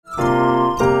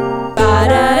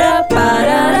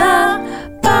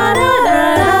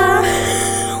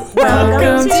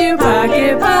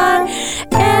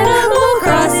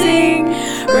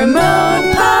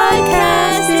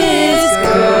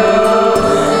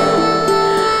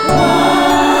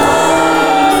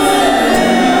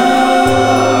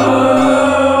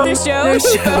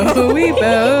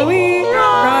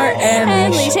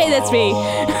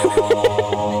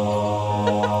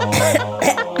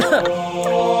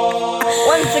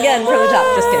once again from the top.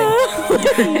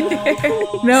 Just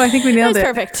kidding. No, I think we nailed it.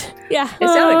 Perfect. Yeah. It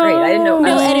sounded great. I didn't know. No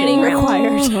I was editing kidding around.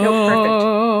 required. No,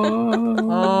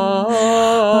 perfect.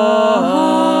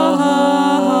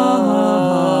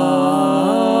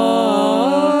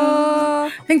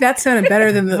 I think that sounded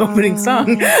better than the opening song.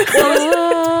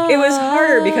 It was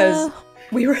harder because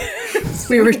we were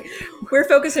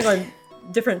focusing on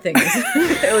different things.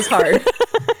 It was hard.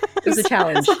 It was a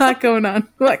challenge. A lot going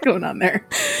on there.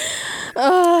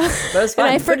 But it was fun.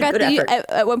 And I Good- forgot good that you, effort.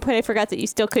 at one point I forgot that you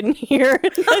still couldn't hear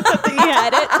that you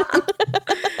had it.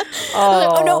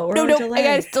 Oh, no, we're on a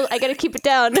delay. I gotta keep it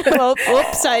down. Well,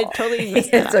 whoops, I totally missed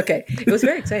it. It's okay. It was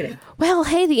very exciting. Well,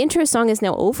 hey, the intro song is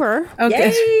now over,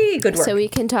 Okay. Yay! Good work. so we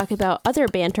can talk about other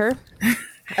banter.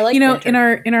 I like In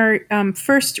our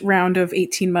first round of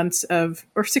 18 months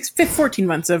 14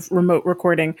 months of remote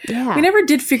recording, Yeah. we never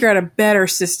did figure out a better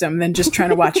system than just trying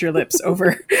to watch your lips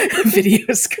over a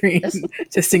video screen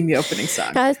to sing the opening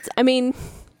song. I mean,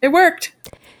 It worked.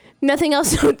 nothing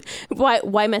else.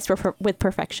 Why mess with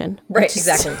perfection? Right, Just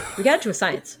exactly. We got to a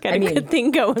science. Got I a mean, good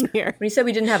thing going here. when you said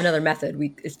we didn't have another method,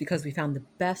 it's because we found the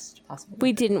best possible.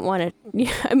 We didn't want to.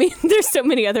 I mean, there's so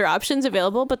many other options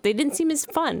available, but they didn't seem as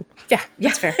fun. Yeah,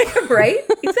 that's fair. Right?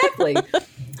 Exactly.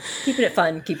 Keeping it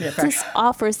fun, keeping it fresh. This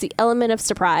offers the element of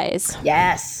surprise.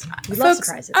 Yes. We love Folks,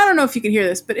 surprises. I don't know if you can hear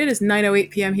this, but it is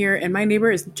 9:08 p.m. here, and my neighbor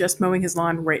is just mowing his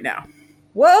lawn right now.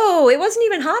 Whoa, it wasn't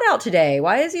even hot out today.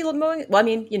 Why is he mowing? Well, I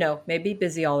mean, maybe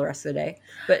busy all the rest of the day.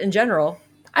 But in general,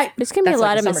 There's gonna be a That's lot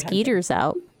like of the summertime mosquitoes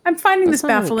out. I'm finding That's this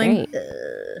not really baffling.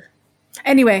 great.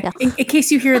 Anyway, in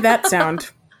case you hear that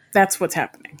sound, that's what's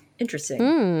happening.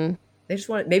 interesting. They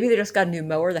just got a new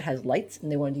mower that has lights and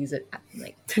they wanted to use it at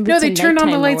night. No, It's they a turned on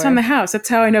the nighttime lights on the mower. house. That's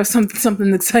how I know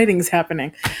something exciting is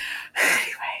happening.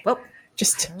 Well,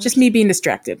 Just me being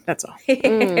distracted. That's all.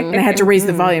 And I had to raise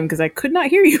the volume because I could not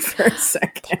hear you for a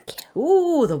second.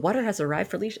 ooh, the water has arrived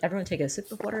for Leash. Everyone take a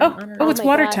sip of water. in Oh, honor oh, of- it's my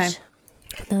water gosh. time.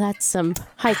 Now that's some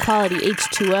high quality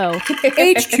H2O.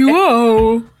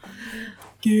 H2O.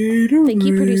 Thank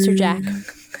you, producer Jack.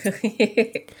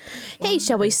 Hey,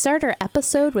 shall we start our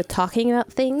episode with talking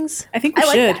about things I think we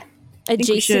like should. that. think we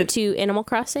adjacent should. to Animal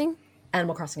Crossing?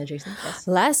 Animal Crossing adjacent. Yes.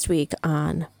 Last week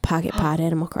on Pocket Pod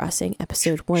Animal Crossing,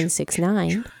 episode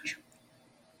 169,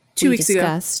 2 we weeks ago.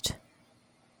 discussed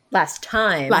Last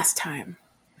time. Last time.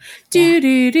 Do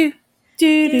do do.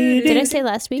 Do do Did I say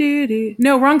last week? do do.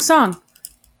 No, wrong song.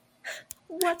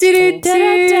 What? Do do do.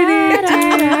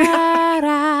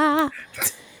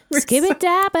 Skip it,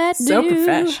 dab it, So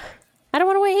profesh. I don't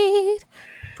want to wait.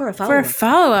 For a For follow-up. a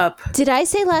follow up. Did I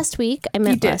say last week? I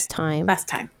meant did. last time. Last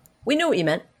time. We know what you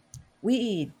meant.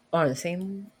 We are on the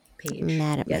same page.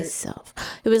 Mad at Get it? myself.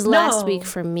 It was last No. week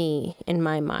for me in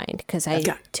my mind because I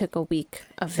Okay. took a week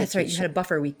of vacation. That's right. You had a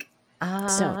buffer week.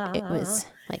 So it was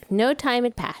like no time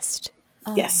had passed.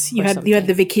 Yes, or you had something.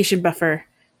 the vacation buffer.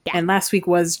 Yeah. And last week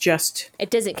was just It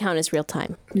doesn't count as real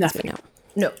time. as we nothing. know.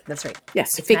 No, that's right.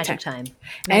 Yes, It's fake magic time. time.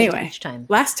 Magic Anyway, each time.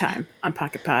 last time on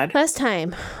Pocket Pod, Last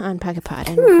time on Pocket Pod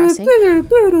Animal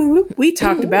Crossing. we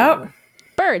talked about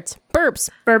Birds. Burbs.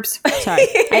 burps. Sorry.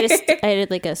 I did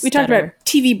like a We talked stutter. about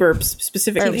TV burps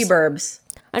specifically. TV burbs.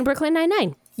 On Brooklyn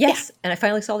Nine-Nine. Yes. And I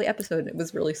finally saw the episode. It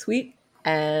was really sweet.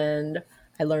 And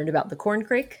I learned about the corn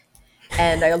crake.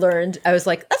 And I was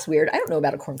like, that's weird. I don't know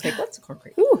about a corn crake. What's a corn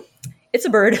crake? Ooh. It's a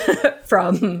bird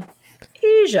from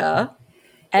Asia.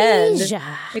 And Asia.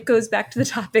 it goes back to the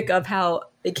topic of how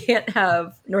they can't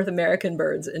have North American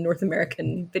birds in North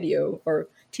American video or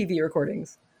TV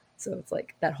recordings. So it's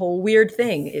like that whole weird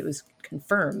thing. It was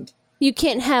confirmed. You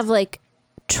can't have like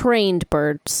trained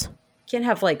birds. Can't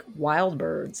have like wild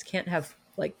birds. Can't have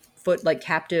like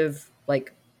captive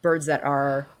like birds that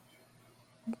are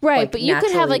Right, Like, but you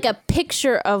could have naturally- like a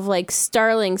picture of like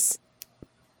starlings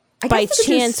I by guess they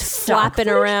could use chance stock flapping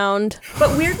footage, around.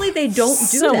 But weirdly, they don't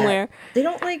do Somewhere. that. They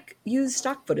don't like use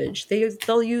stock footage.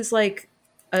 They'll use like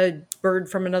a bird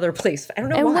from another place. I don't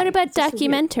know. And why. what about It's just so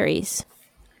weird. documentaries?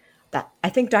 I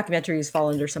think documentaries fall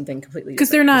under something completely Because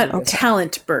they're different. not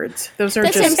talent birds. Those are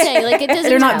That's what I'm just saying. Like it doesn't.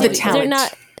 They're not have the to- talent. They're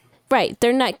not. Right.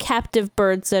 They're not captive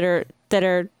birds that are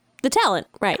the talent.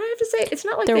 Right. I have to say, it's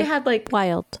not like They're they had like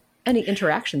wild. any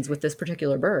interactions with this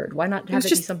particular bird. Why not have it's it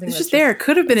be just something it's that's just there. It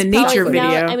could have been a nature Probably-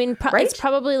 video. now, I mean, Right? it's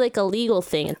probably like a legal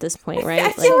thing at this point, right?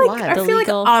 I feel like wild. I feel like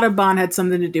legal- Audubon had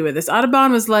something to do with this.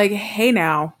 Audubon was like, "Hey,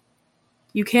 now,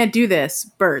 you can't do this.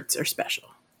 Birds are special."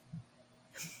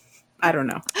 I don't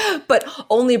know. But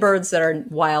only birds that are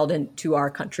wild and to our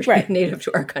country, Right. native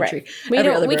to our country. We Every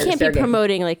don't. other We bird is can't be fair game.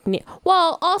 promoting like.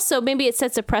 Well, also maybe it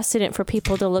sets a precedent for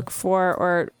people to look for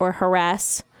or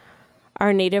harass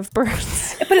our native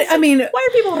birds. But I mean, Why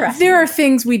are people harassing? there are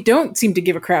things we don't seem to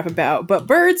give a crap about, but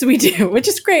birds we do, which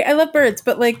is great. I love birds,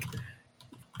 but like,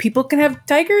 people can have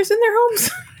tigers in their homes.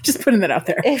 Just putting that out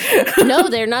there. No,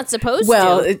 they're not supposed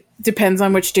Well, to. it depends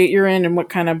on which state you're in and what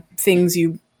kind of things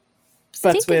you I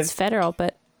futz think it's with. federal,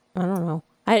 but I don't know.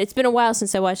 It's been a while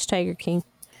since I watched Tiger King.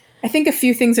 I think a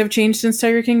few things have changed since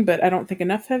Tiger King, but I don't think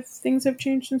enough things have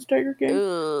changed since Tiger King.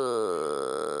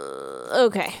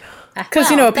 Okay.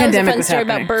 Because, a That was a pandemic fun was story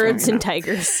happening. about birds so, and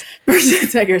tigers. Birds and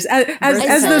tigers. As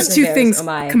and those two bears, things oh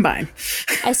my. combine.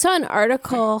 I saw an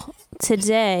article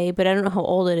today, but I don't know how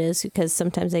old it is because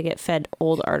sometimes I get fed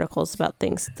old articles about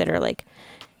things that are like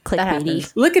clickbaity.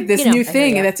 happens. Look at this You know, new I thing,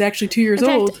 hear and ya. that's actually 2 years In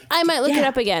old. fact, I might look it Yeah.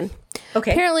 up again.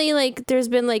 Okay. Apparently, like there's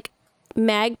been like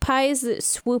magpies that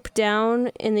swoop down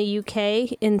in the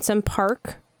UK in some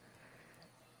park,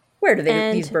 Where do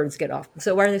and- these birds get off?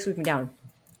 So why are they swooping down?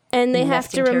 and they have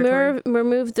to Nesting territory?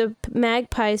 remove the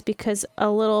magpies because a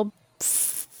little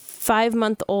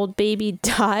 5-month-old baby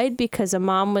died because a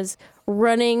mom was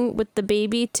running with the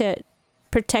baby to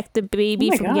protect the baby Oh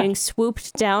my from gosh. getting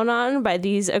swooped down on by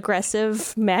these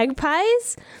aggressive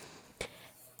magpies.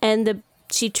 And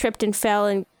she tripped and fell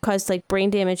and caused like brain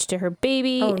damage to her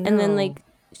baby. Oh, And then no. like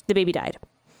the baby died.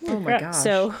 Oh my gosh.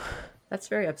 So that's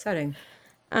very upsetting.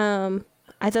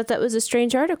 I thought that was a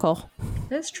strange article.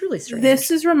 That's truly strange. This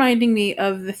is reminding me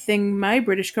of the thing my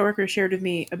British coworker shared with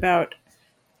me about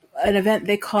an event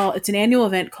it's an annual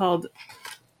event called,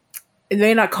 it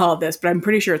may not call it this, but I'm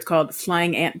pretty sure it's called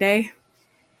Flying Ant Day.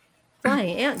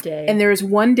 Flying Ant Day. And there is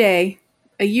one day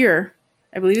a year,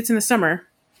 I believe it's in the summer,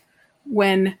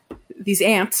 when these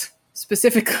ants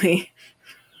specifically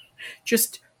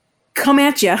just come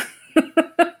at you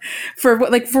for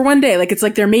one day. Like it's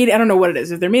like they're mating. I don't know what it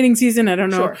is. If they're mating season, I don't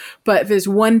know. Sure. But there's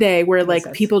one day where like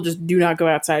sense. people just do not go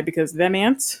outside because them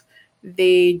ants,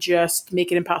 they just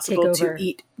make it impossible Take to over.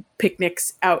 eat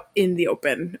picnics out in the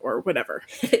open or whatever.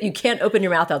 You can't open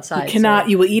your mouth outside. You cannot. so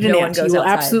You will eat an no one ant. You goes will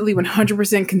outside. absolutely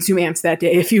 100% consume ants that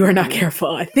day if you are not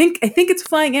careful. I think it's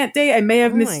Flying Ant Day. I may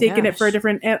have Oh my mistaken it for a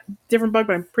gosh. different bug,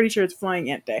 but I'm pretty sure it's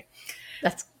Flying Ant Day.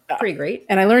 That's pretty great.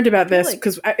 And I learned about this like-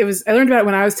 because I learned about it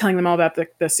when I was telling them all about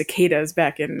the cicadas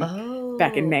back in Oh,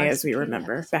 May, our as we cicadas.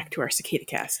 remember. Back to our cicada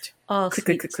cast. Oh, Click,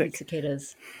 sweet, click, click, sweet click.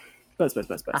 cicadas. Buzz, buzz,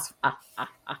 buzz, buzz.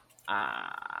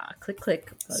 Click,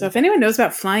 click. So if anyone knows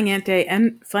about Flying Ant Day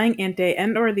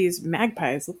and or these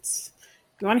magpies,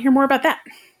 you want to hear more about that?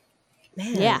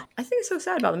 Man, Yeah. I think it's so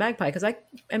sad about the magpie because I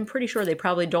am pretty sure they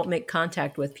probably don't make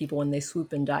contact with people when they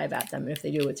swoop and dive at them. And if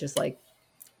they do, it's just like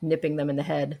nipping them in the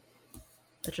head.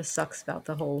 That just sucks about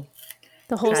the whole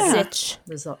The whole Yeah. sitch.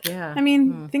 result. Yeah. I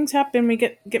mean, things happen. We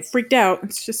get freaked out.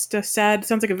 It's just a sad.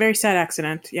 Sounds like a very sad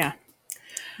accident. Yeah.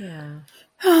 yeah.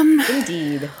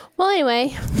 Indeed. Well,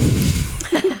 anyway,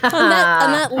 on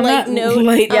that On light that note,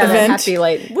 light Yeah, that event. happy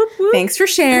like whoop whoop. Thanks for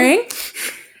sharing.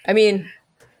 I mean,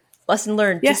 lesson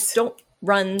learned. Yes. Just don't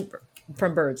run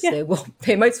from birds. Yeah.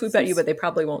 They might swoop at you, but they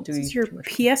probably won't do This you is your too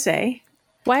much. PSA.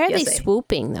 why are they PSA.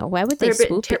 swooping though? Why would they They're a bit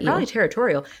swoop at probably you?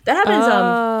 territorial. That happens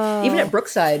Oh. even at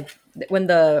Brookside when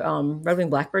the red-winged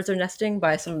blackbirds are nesting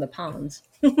by some of the ponds.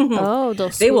 Oh, they'll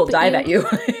They will swoop dive at you.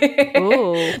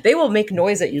 Oh, They will make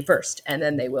noise at you first, and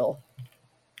then they will.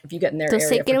 If you get in their they'll area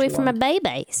say, for "Get away too from my long.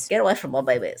 babies." Get away from my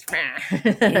babies.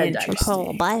 Interesting.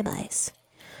 Oh, babies.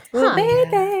 Little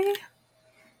Baby.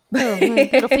 Oh,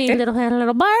 little feet, little hand,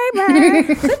 little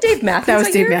baby. Is that Dave Matthews? That was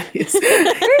I Dave hear? Matthews.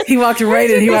 He walked right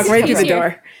in. He walked right through the Here.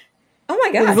 door. Oh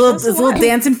my gosh. His little, that's so his little wild.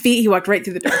 dancing feet. He walked right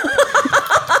through the door.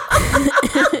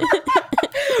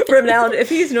 From now on, if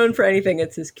he's known for anything,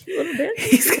 it's his cute little dance.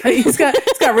 He's got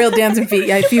real dancing feet.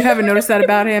 Yeah, if you haven't noticed that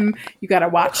about him, you got to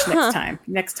watch next time.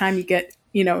 Next time you get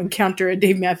encounter a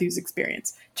Dave Matthews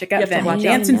experience, check out have to them watch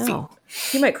dancing I feet. know.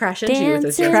 He might crash into you with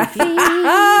those Dancing dancing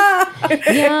feet.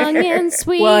 feet, young and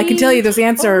sweet. Well, I can tell you those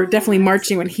ants are definitely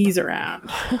marching when he's around.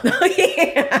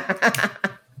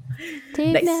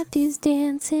 Dave Nice. Matthews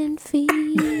dancing feet.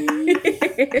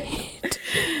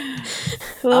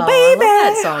 Little I baby. love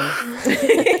that song.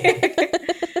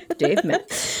 Dave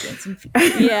Matthews dancing feet.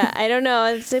 Yeah, I don't know.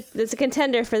 It's a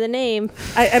contender for the name.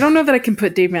 I don't know that I can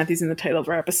put Dave Matthews in the title of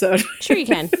our episode. Sure, you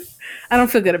can. I don't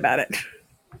feel good about it.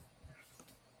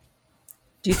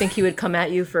 Do you think he would come at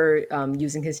you for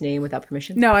using his name without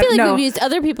permission? No, I feel like no, we've used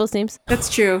other people's names. that's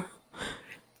true.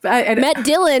 But I Matt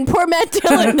Dillon, poor Matt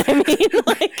Dillon. I mean,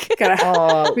 like,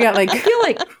 gotta, we got like. I feel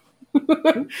like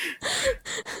Do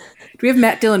we have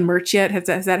Matt Dillon merch yet? Has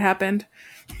that happened?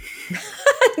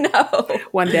 no.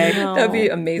 One day. No. That'd be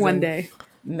amazing. One day.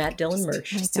 Matt Dillon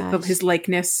merch. my gosh. His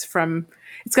likeness from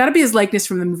it's got to be his likeness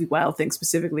from the movie Wild Thing,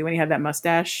 specifically when he had that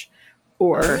mustache,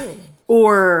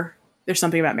 or There's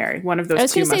Something About Mary. One of those I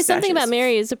was two going to say mustaches. Something About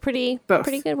Mary is a pretty Both.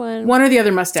 good one. One or the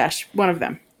other mustache. One of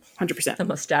them. 100%. The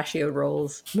mustachioed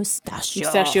rolls. Mustachio.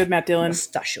 Mustachioed Matt Dillon.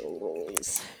 Mustachio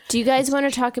rolls. Do you guys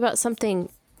want to talk about something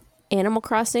Animal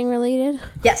Crossing related?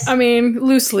 Yes. I mean,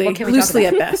 loosely. What can we talk Loosely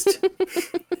at about? best.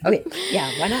 Okay.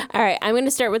 Yeah. Why not? All right, I'm going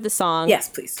to start with the song. Yes,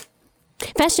 please.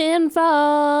 Fashion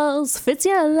Falls fits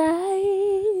your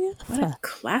life. What a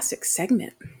classic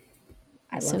segment.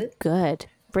 I love So it. good.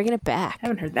 Bringing it back. I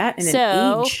haven't heard that in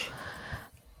So- an age.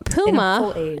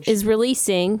 Puma full age. is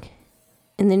releasing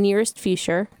in the nearest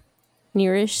future.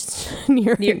 Nearest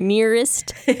future. year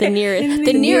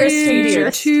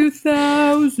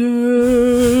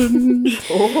 2000.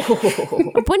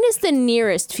 When is the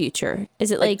nearest future?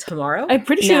 Is it Like like tomorrow? I'm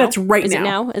pretty sure now? that's right Is now. it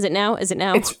now? Is it now? Is it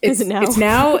now? It's Is it now? It's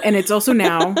now, and it's also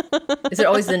now. Is it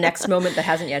always the next moment that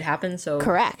hasn't yet happened? So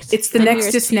Correct. It's the nearest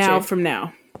nextest now future. from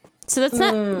now. So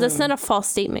that's not a false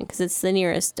statement because it's the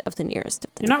nearest of the nearest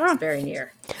of the You're not wrong. very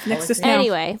near. Nextest now.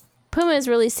 Anyway, Puma is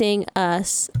releasing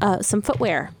some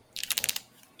footwear.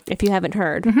 If you haven't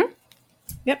heard,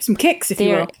 Yep, some kicks, if you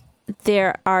there will.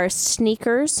 there are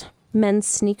sneakers, men's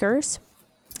sneakers.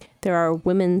 There are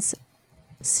women's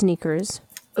sneakers.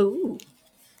 Oh.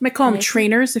 Might call them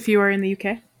trainers if you are in the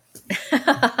UK.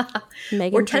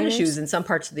 Megan Or tennis trainers. shoes in some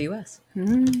parts of the U.S.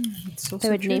 So, I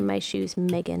would name my shoes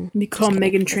Megan. You call them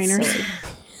Megan trainers. Silly.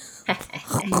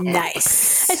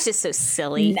 Nice. It's just so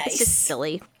silly. Nice. It's just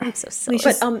silly. I'm so silly.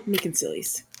 But But, making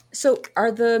sillies. So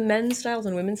are the men's styles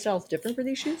and women's styles different for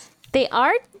these shoes? They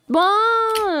are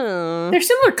well. They're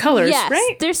similar colors, Yes,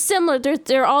 right? they're similar.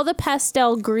 They're all the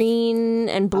pastel green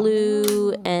and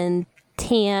blue and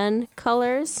tan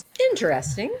colors,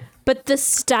 Interesting. but the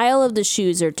style of the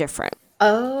shoes are different.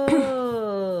 Oh,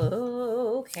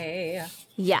 okay.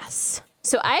 Yes.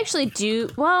 So I actually do.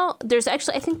 Well, there's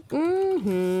actually I think.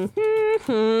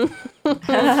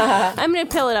 I'm gonna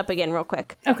pull it up again real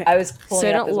quick, Okay. I was pulling so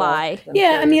I it up don't as well. lie. I'm Yeah, I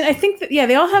curious. mean, I think that,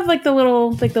 they all have like the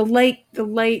little, like the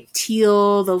light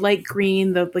teal, the light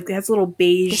green, it has little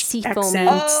beige The seafoam.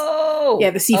 accents. Oh, Yeah,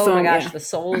 the Oh seafoam, my gosh, yeah. the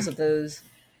soles of those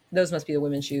must be the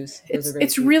women's shoes. Those are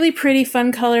It's cute. really pretty,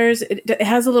 fun colors. It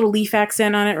has a little leaf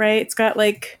accent on it, right? It's got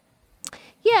like,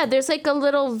 Yeah, there's like a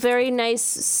little very nice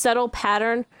subtle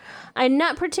pattern. I'm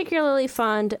not particularly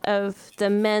fond of the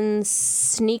men's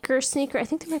sneaker. I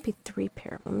think there might be 3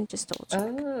 pair. Let me just double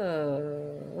check.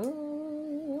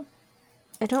 Oh.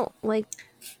 I don't like.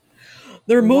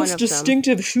 Their One most of them.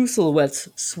 distinctive shoe silhouettes: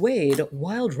 Suede,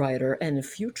 Wild Rider, and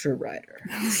Future Rider.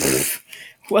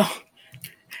 well,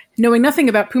 knowing nothing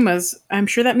about Pumas, I'm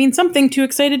sure that means something to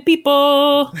excited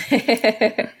people.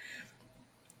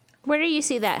 Where do you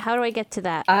see that? How do I get to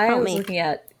that? I Help was me. looking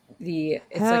at I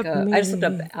Help just looked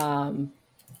up.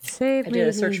 Save I did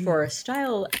a search for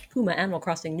style Puma Animal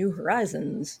Crossing New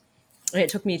Horizons, and it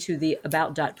took me to the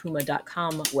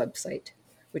about.puma.com website,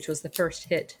 which was the first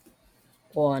hit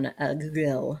on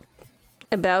Google.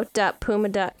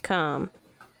 About.puma.com.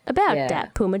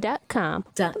 About.puma.com.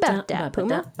 Da- About da- that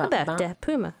Puma. ba- ba- About ba- that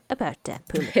Puma. About that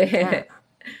Puma.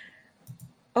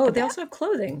 Oh, they also have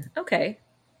clothing. Okay,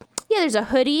 Yeah, there's a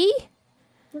hoodie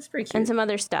that's pretty cute. and some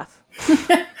other stuff.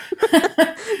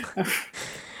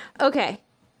 Okay.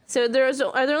 So are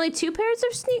there only 2 pairs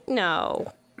of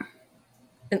No.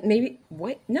 And maybe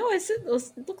what? No, it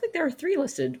looked like there are 3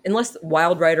 listed, unless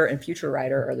Wild Rider and Future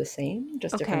Rider are the same.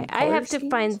 Just Okay. different. I color have to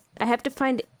schemes?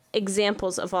 find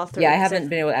examples of all 3. Yeah, I haven't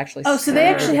been able to actually. Oh, so they see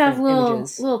actually have different little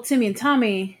images. little Timmy and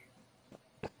Tommy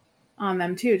on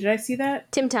them too. Did I see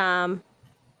that? Tim Tom.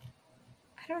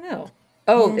 I don't know.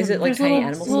 Oh, is it like There's tiny little,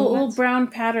 animals? little brown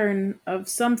pattern of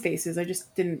some faces. I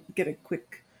just didn't get a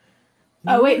quick.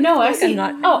 Oh wait, no, I like see. I'm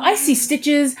not- Oh, I see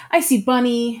Stitches. I see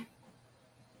Bunny.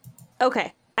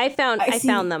 Okay. I found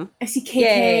them. I see KK.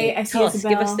 Yay! I see Tell us,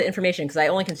 Isabel. give us the information because I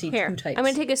only can see Here. 2 types. I'm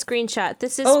going to take a screenshot.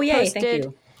 This is Oh, yay! posted Thank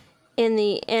you. in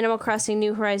the Animal Crossing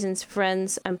New Horizons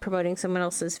Friends. I'm promoting someone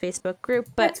else's Facebook group,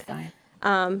 That's but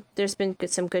fine. there's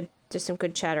some good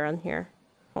chatter on here.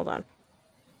 Hold on.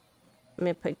 I'm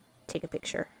going to take a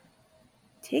picture.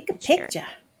 Take a Share. picture.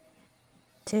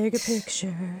 Take a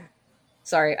picture.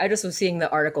 Sorry, I just was seeing the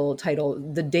article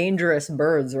titled "The Dangerous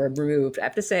Birds Were Removed." I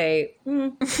have to say,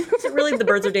 is it really the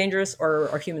birds are dangerous, or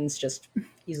are humans just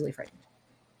easily frightened?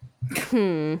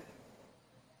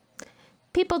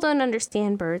 People don't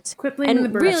understand birds. Quit blaming And the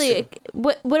birds. really,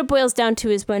 what it boils down to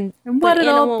is when what it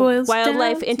all boils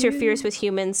wildlife down interferes to. with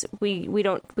humans, we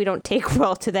don't take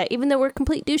well to that, even though we're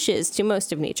complete douches to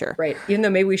most of nature. Right. Even though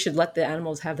maybe we should let the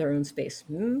animals have their own space.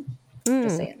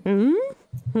 Just saying.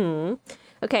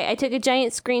 Okay, I took a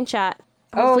giant screenshot.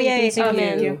 Oh, Hopefully you yay, can zoom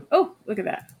thank in. you. Oh, look at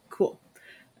that. Cool.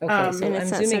 Okay, so And I'm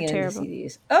it's not so zooming in to terrible. see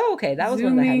these. Oh, okay, that was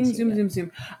one that I hadn't seen yet.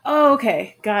 zoom. Oh,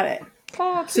 okay, got it.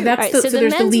 Oh, So cute. that's Alright, the so so the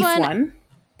there's the men's leaf one- one.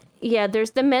 Yeah,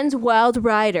 there's the men's Wild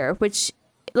Rider, which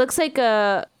looks like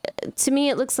to me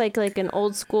it looks like an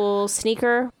old school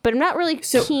sneaker, but I'm not really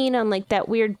So- keen on like that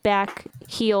weird back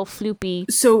heel floopy.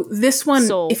 So this one,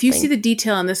 Sole if you thing. see the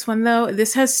detail on this one though,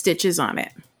 this has stitches on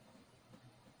it.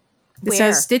 This Where?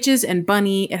 has stitches and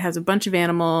bunny. It has a bunch of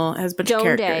animal. It has a bunch of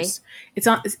Don't characters. It's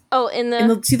on. Oh, in the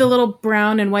And see the little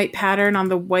brown and white pattern on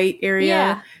the white area.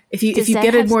 Yeah. If you Does if you that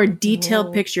get a have- more detailed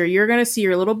Whoa. picture, you're gonna see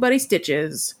your little buddy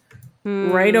stitches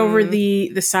right over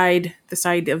the side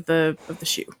of the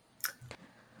shoe.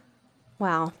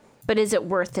 wow. But is it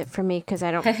worth it for me? Because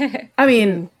I don't I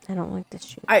mean, like this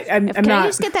shoe. I'm Can not I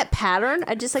just get that pattern?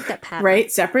 I just like that pattern.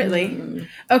 right separately.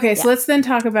 Okay, so Yeah. let's then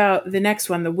talk about the next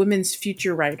one, the women's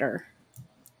future rider.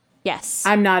 Yes.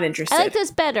 I'm not interested. I like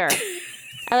this better.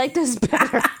 I like this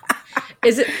better.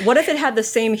 Is it? What if it had the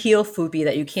same heel floopy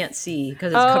that you can't see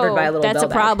because it's covered by a little that's bell a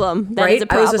bag? problem. That right? is a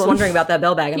problem. I was just wondering about that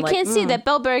bell bag. I'm You like, can't see that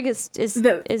bell bag is The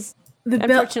bell-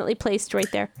 unfortunately placed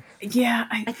right there. Yeah,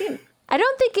 I think I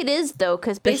don't think it is though,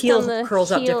 because based heel on the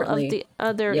curls up heel differently. of the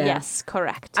other, Yeah. yes,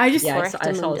 correct. I just Yeah, Correct I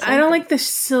and saw loose. the I don't like the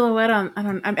silhouette on. I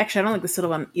don't like the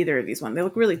silhouette on either of these ones. They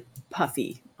look really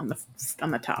puffy on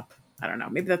the top. I don't know.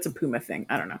 Maybe that's a Puma thing.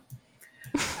 I don't know.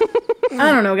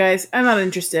 I don't know, guys. I'm not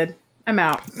interested. I'm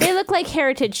out. They look like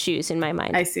heritage shoes in my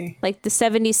mind. I see. Like the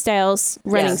 70s styles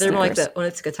running yeah, they're more like sneakers.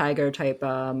 the Onitsuka Tiger type,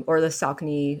 or the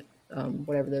Saucony,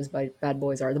 whatever those bad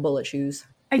boys are, the bullet shoes.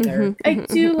 I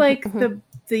Mm-hmm. do like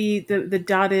the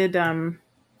dotted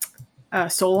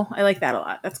sole. I like that a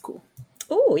lot. That's cool.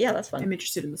 Oh, yeah, that's I'm fun.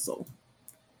 interested in the sole.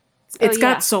 It's yeah.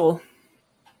 got sole,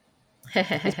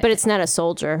 But it's not a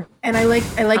soldier. and I like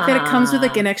that it comes with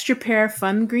like an extra pair of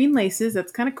fun green laces.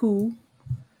 That's kind of cool.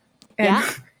 And Yeah,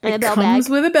 and a it bell comes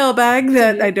bag. with a bell bag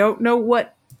that I don't know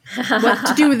what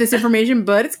to do with this information,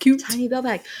 but it's cute. Tiny bell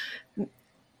bag.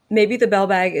 Maybe the bell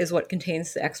bag is what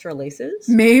contains the extra laces.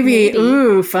 Maybe.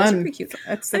 Ooh, Those are fun. pretty cute.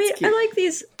 That's I mean, cute. I like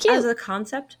these Cute. as a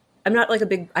concept. I'm not like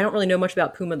I don't really know much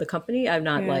about Puma the company. I'm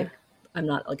not Yeah.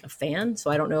 like a fan,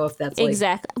 so I don't know if that's like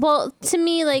Exactly. Well, to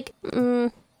me, like,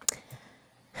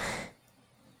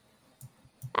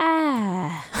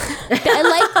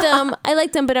 I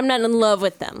like them, but I'm not in love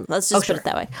with them. Let's just sure. put it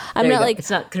that way. I'm there you not go. like it's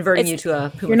not converting you to a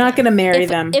Puma. You're not fan. going to marry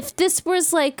them. If this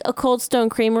was like a Cold Stone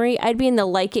Creamery, I'd be in the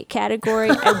like it category.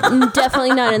 I'm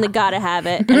definitely not in the gotta have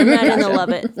it. And I'm not in the love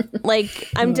it. Like,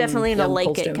 I'm definitely in the yum, like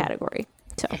Cold it Stone. category.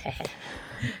 So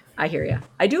I hear you.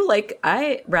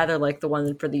 I rather like the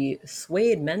one for the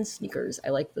suede men's sneakers. I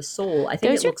like the sole. I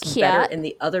think Those it are looks better cute. in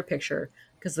the other picture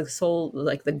because the sole,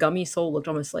 like the gummy sole, looked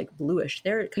almost like bluish.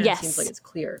 There, it kind of Yes. seems like it's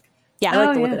clear. yeah, I like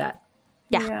Oh, the look yeah. of that.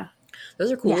 yeah.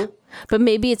 Those are cool. Yeah. But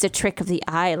maybe it's a trick of the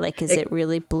eye. Like, is it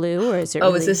really blue or is it Oh,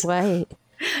 really is this- white?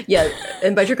 Yeah,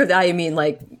 and by trick of the eye, you mean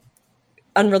like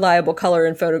unreliable color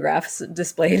in photographs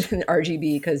displayed in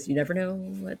RGB because you never know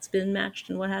what's been matched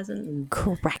and what hasn't. And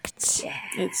Correct.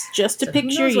 It's just a who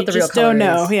picture. knows You what the real just don't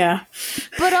color know. is. Yeah.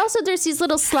 But also, there's these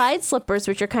little slide slippers,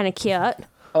 which are kind of cute.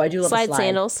 oh, I do love Slide a slide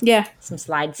sandals. Yeah. Some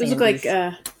slide Those sandals.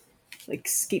 look like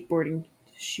skateboarding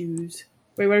shoes.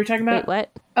 Wait, what are we talking about? Wait, what?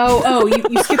 Oh, you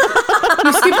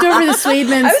skipped over the suede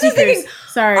men's I was just sneakers. thinking.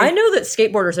 Sorry. I know that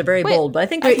skateboarders are very Wait, bold, but I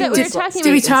think I I thought we were talking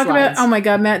Did we talk slides. about? Oh my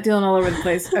God, Matt Dillon all over the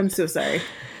place. I'm so sorry.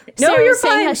 No, Sarah you're was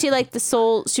saying fine. how she liked the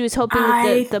sole. She was hoping that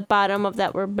I- the bottom of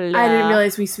that were blue. I didn't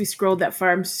realize we scrolled that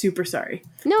far. I'm super sorry.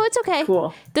 No, it's okay.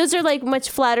 Cool. Those are like much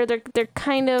flatter. They're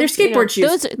kind of They're skateboard shoes.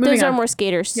 Those Moving are on. more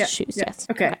skaters shoes. Yeah. Yes.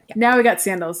 Okay. Now we got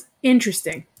sandals.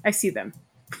 Interesting. I see them.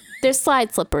 They're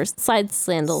slide slippers, slide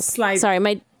sandals. Slide- Sorry,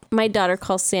 my daughter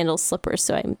calls sandals slippers,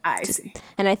 so I see.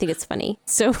 and I think it's funny.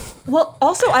 So Well,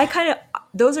 also,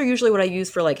 those are usually what I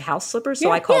use for like house slippers, so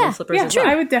I call Yeah, them slippers Yeah, as well.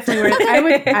 I would definitely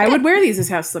wear. I would wear these as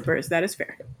house slippers. That is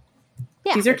fair.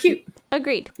 yeah, These are cute.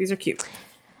 agreed. These are cute.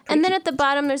 And then at the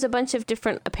bottom, there's a bunch of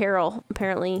different apparel.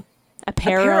 Apparently.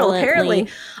 Apparel. Apparel.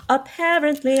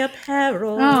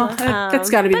 Oh,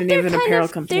 that's got to be the name of an apparel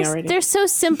company already. They're so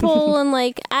simple and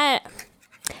like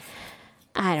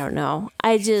I don't know.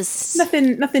 I just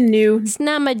Nothing new. it's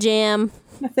not my jam.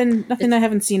 Nothing I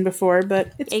haven't seen before,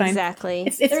 but it's fine. Exactly.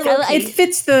 It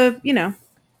fits the,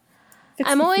 fits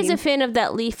I'm the always theme. a fan of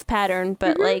that leaf pattern,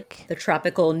 but like The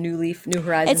tropical New Leaf, New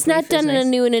Horizons. it's not leaf is done in a nice.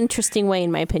 new and interesting way,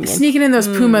 in my opinion. Sneaking in those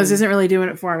Pumas isn't really doing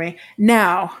it for me.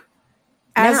 Now,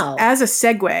 as a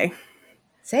segue,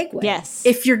 segue. Yes.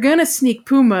 if you're gonna sneak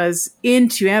Pumas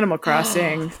into Animal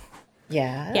Crossing,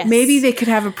 Yeah. Yes. maybe they could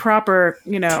have a proper,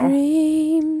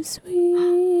 Dream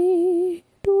sweet,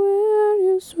 when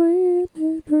you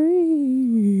sweetly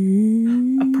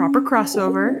dream. proper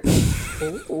crossover.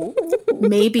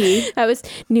 Maybe That was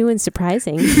new and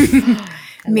surprising.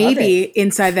 maybe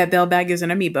inside that bell bag is an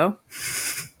amiibo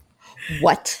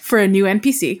What? for a new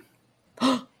NPC.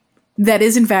 That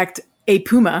is in fact a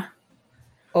puma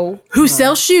Oh, who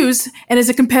sells shoes and is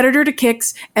a competitor to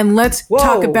Kix, and let's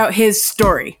talk Whoa. about his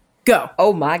story. Go.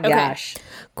 oh my gosh.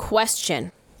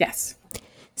 Question. Yes.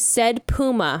 Said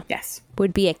puma Yes.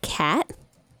 would be a cat?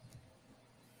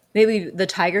 Maybe the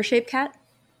tiger-shaped cat,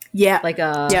 Yeah. like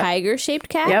a Yep. Tiger-shaped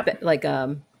cat? Yep. like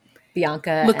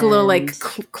Bianca. Look a little and like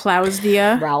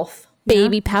Klausdia. Ralph.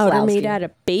 Baby powder Flowsky. made out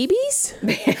of babies?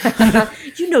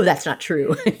 You know that's not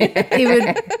true.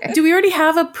 Do we already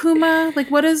have a puma?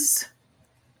 Like, what is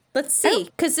Let's see,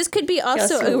 because this could be also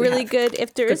see what a we really have. good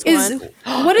if there is is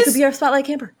one. what It could is be our spotlight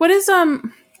camper. what is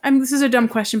this is a dumb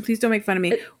question. Please don't make fun of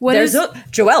me. What There's is no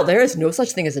Joelle. There is no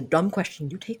such thing as a dumb question.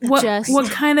 You take that. what Just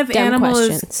what kind of dumb animal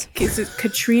questions. is it?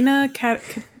 Katrina?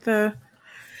 The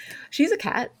She's a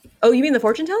cat. Oh, you mean the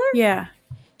fortune teller? yeah,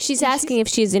 She's asking if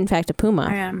she's in fact a I puma.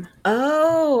 am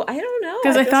Oh, I don't know.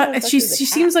 because I guess thought was she was a cat.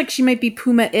 seems like she might be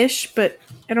puma-ish, but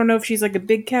I don't know if she's like a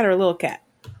big cat or a little cat.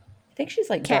 I think she's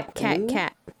like Cat, dark cat, blue.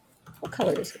 cat. What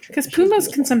color is Katrina? Because She's pumas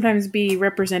can beautiful. sometimes be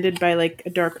represented by like a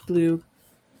dark blue.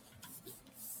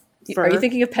 Are you fur.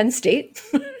 thinking of Penn State?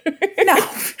 No,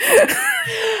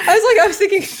 I was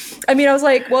thinking. I mean, I was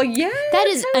like, well, yeah. That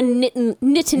is a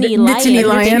Nittany lion. Nittany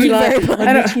lion. Thank you very much.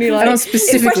 I don't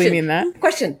specifically mean that.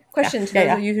 Question to Yeah, those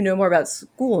yeah. of you who know more about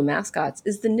school mascots: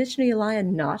 is the Nittany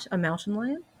lion not a mountain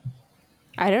lion?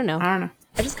 I don't know. I don't know.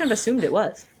 I just kind of assumed it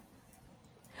was.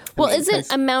 Well, mean, isn't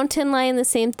because- a mountain lion the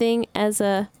same thing as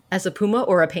a As a puma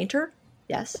or a painter?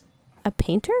 Yes.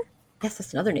 painter Yes,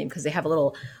 that's another name because they have a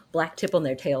little black tip on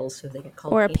their tails, so they get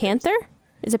called. or a painters. panther?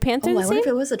 Is a panther Oh, the I wonder same? if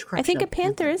it was a I corruption think a of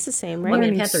panther is the same, Well, I right? mean,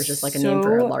 Learning panther's just like a name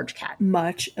for a so large cat.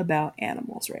 Much about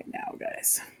animals right now,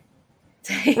 guys.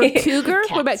 Or cougar?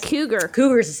 Cats. What about cougar?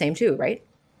 Cougar's the same too, right?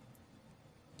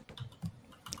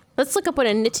 Let's look up what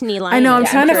a Nittany lion I know, I'm is.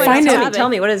 trying to sure find it's it. Hobbit. Tell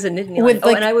me, what is a Nittany lion? With Oh,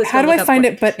 like, and I was how gonna do I look up find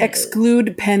what it? But Katrina is.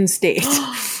 exclude Penn State.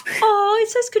 Oh, it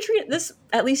says Katrina. This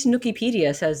at least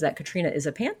Wikipedia says that Katrina is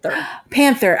a panther.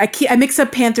 Panther. I mix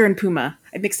up panther and puma.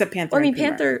 I mixed up panther. Well, I mean, and puma.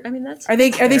 panther. I mean, that's Are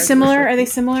they fair. similar? Are they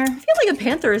similar? I feel like a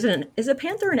panther is a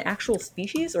panther an actual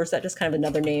species, or is that just kind of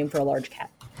another name for a large cat?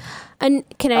 And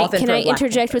can I Elephant or a black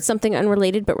interject panther? with something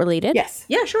unrelated but related? Yes.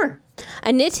 Yeah, sure.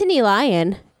 A Nittany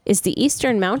lion is the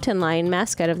Eastern Mountain Lion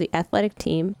mascot of the athletic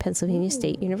team, Pennsylvania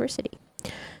State University.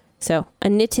 So a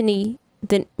Nittany,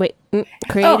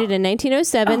 created in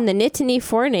 1907, the Nittany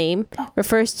forename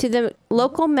refers to the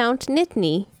local Mount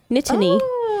Nittany,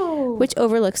 Oh. which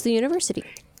overlooks the university.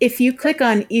 If you click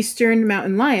on Eastern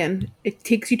Mountain Lion, it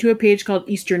takes you to a page called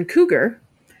Eastern Cougar.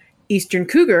 Eastern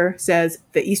Cougar says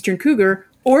the Eastern Cougar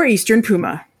or Eastern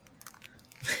Puma.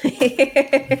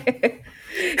 Yes,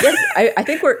 I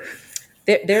think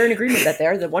they're in agreement that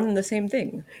they're the one and the same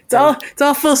thing. It's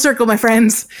all full circle, my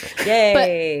friends.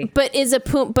 Yay! But is a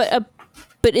puma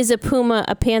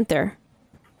a panther?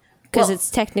 Because Well, it's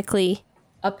technically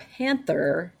a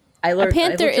panther. I learned. a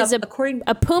panther I looked is up, according.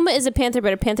 a puma is a panther,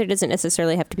 but a panther doesn't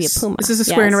necessarily have to be a puma. Is this a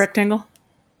square and a Yes. rectangle?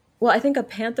 Well, I think a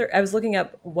panther. I was looking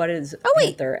up what is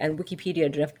wait. panther, and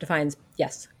Wikipedia defines.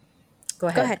 Yes. Go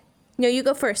ahead. Go ahead. No, you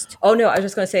go first. Oh no, I was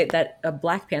just going to say that a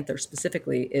black panther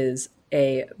specifically is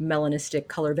a melanistic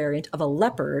color variant of a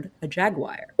leopard, a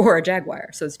jaguar.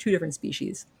 So it's two different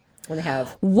species when they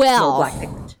have Well. no black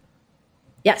pigment.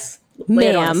 Yes, lay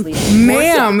it on us, Ma'am.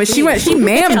 Lisa. Ma'am, she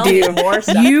ma'amed Tell me you. more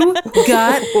stuff. You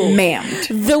got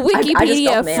ma'amed. The I just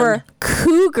Wikipedia felt for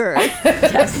cougar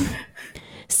Yes.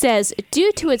 says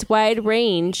due to its wide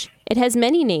range, it has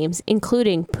many names,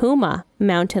 including puma,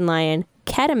 mountain lion,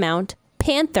 catamount,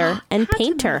 panther, and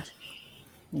painter.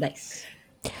 Nice.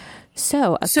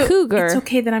 So a So cougar it's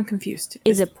okay that I'm confused.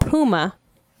 is a puma,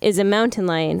 is a mountain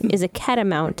lion, is a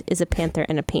catamount, is a panther,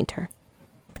 and a painter.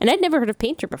 And I'd never heard of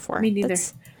painter before. Me neither.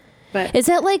 That's- But Is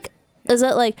that like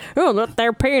oh look,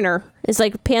 they're painter? It's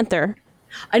like panther.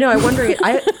 I know. I'm wondering.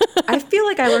 I feel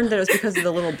like I learned that it was because of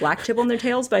the little black tip on their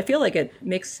tails, but I feel like it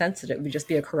makes sense that it would just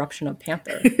be a corruption of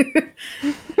panther.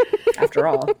 After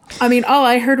all. I mean, all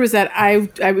I heard was that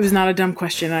it was not a dumb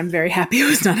question. I'm very happy it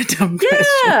was not a dumb question.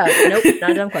 Yeah. Nope.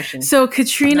 Not a dumb question. So Not a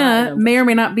Katrina dumb may or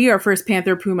may not be our first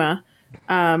Panther Puma.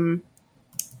 And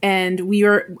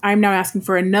I'm now asking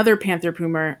for another Panther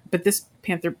Puma, but this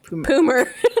Panther Puma. Poomer.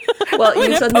 Well,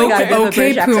 you suddenly got a okay,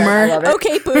 British accent. Poomer. I love it.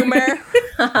 Okay, boomer.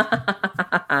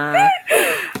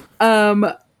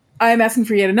 I'm asking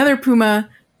for yet another Puma,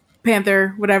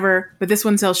 Panther, whatever, but this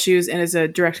one sells shoes and is a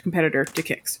direct competitor to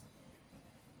Kix.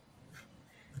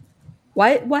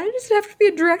 Why does it have to be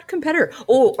a direct competitor?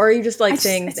 Oh, or are you just like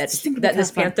saying I that just think it'd be that this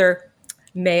kinda fun. panther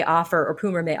may offer, or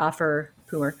puma may offer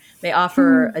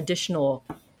additional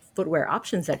footwear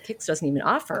options that Kicks doesn't even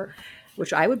offer,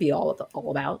 which I would be all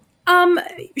about.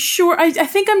 Sure. I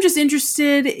think I'm just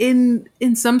interested in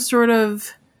some sort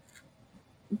of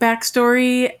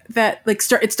backstory that like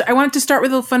I want it to start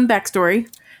with a fun backstory.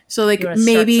 So like You wanna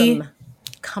start maybe some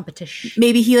competition.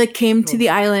 maybe he like came to the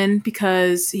island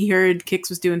because he heard Kix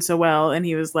was doing so well, and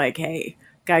he was like, "Hey,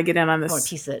 gotta get in on I want to this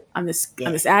piece it. on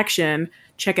this action.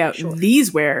 Check out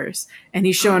these wares." And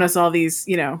he's showing us all these,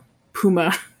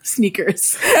 Puma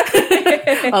sneakers,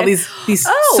 all these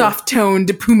soft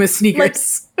toned Puma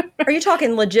sneakers. Are you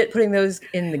talking legit putting those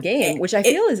in the game, which I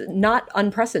feel is not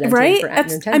unprecedented Right? for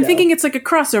Nintendo? I'm thinking it's like a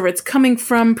crossover. It's coming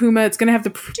from Puma. It's going to have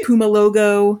the Puma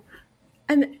logo.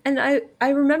 And I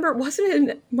remember, wasn't it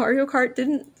in Mario Kart?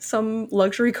 Didn't some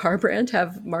luxury car brand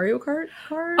have Mario Kart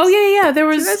cars? Oh yeah. There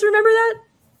Do was you guys remember that?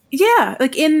 yeah,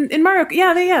 like in Mario.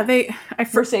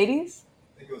 Mercedes?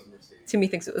 I think it was Mercedes. Timmy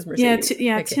thinks it was Mercedes.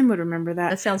 Yeah. Okay. Tim would remember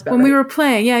that. That sounds about when we right. were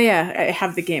playing. Yeah. I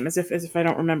have the game as if I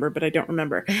don't remember, but I don't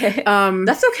remember.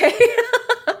 That's okay.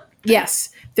 Yes,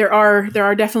 there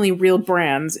are definitely real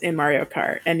brands in Mario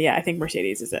Kart, and yeah, I think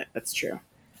Mercedes is it. That's true.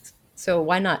 So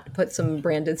why not put some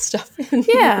branded stuff in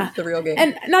the real game?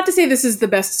 And not to say this is the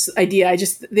best idea.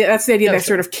 That's the idea that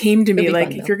sort of came to me. It'll be Like,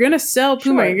 fun, if though. you're gonna sell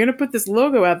Puma, Sure. you're gonna put this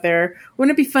logo out there.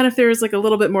 Wouldn't it be fun if there was like a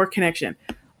little bit more connection?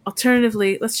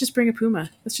 Alternatively, let's just bring a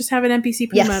Puma. Let's just have an NPC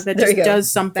Puma Yes, that there just you go.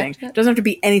 does something. Back to that. Doesn't have to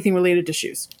be anything related to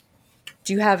shoes.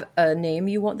 Do you have a name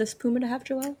you want this Puma to have,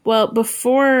 Joelle? Well,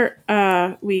 before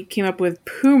we came up with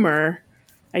Poomer,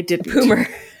 I didn't. Poomer.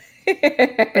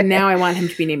 But now I want him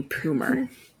to be named Poomer.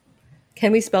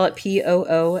 Can we spell it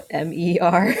Poomer?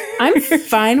 I'm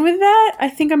fine with that. I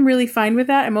think I'm really fine with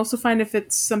that. I'm also fine if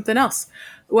it's something else.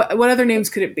 What other names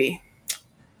could it be?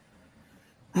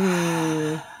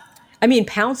 I mean,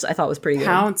 Pounce I thought was pretty good.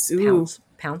 Pounce, ooh.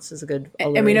 Pounce is a good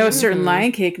And we know a alliteration. certain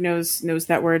Lion Cake knows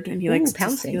that word, and he likes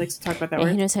pouncing. to talk about that And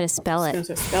he word. knows how to spell He it. knows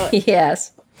how to spell it.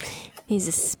 Yes. He's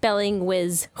a spelling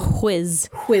whiz. Whiz.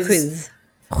 Quiz.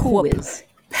 Quiz.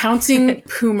 Pouncing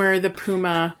Poomer, the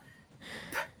Puma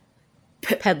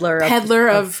Peddler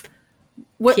of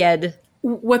what? Pied.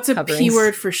 What's a coverings. P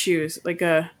word for shoes? Like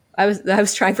a I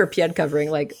was trying for Pied covering,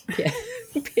 like Pied,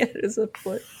 Pied is a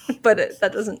foot, but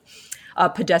that doesn't.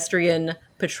 Pedestrian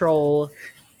patrol,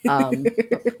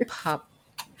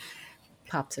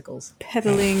 popsicles,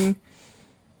 pedaling,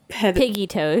 Piggy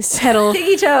toes. pedal,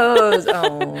 piggy toes.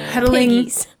 Oh, pedaling,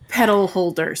 Piggies. pedal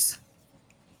holders,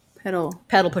 pedal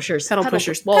pushers. Pedal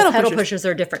pushers. Well, Pedal pedal pushers. pushers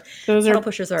are different. Those pedal are-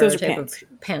 pushers are those a are type pants.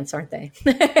 of pants, aren't they?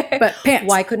 but pants.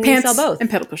 Why couldn't we pants sell both? and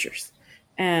pedal pushers?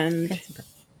 And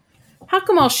how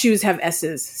come all shoes have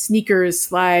S's? Sneakers,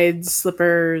 slides,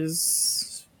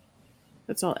 slippers.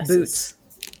 That's all S's.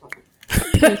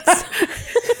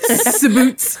 Boots,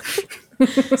 Boots.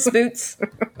 spoots.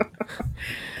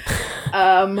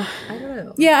 I don't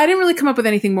know. Yeah, I didn't really come up with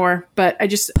anything more, but I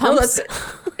just No, that's good.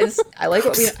 I like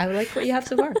what you have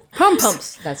so far. Pumps.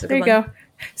 Pumps. That's a There good you one. go.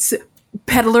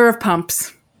 Peddler of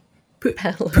pumps.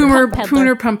 Peddler.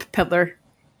 Poomer pump peddler.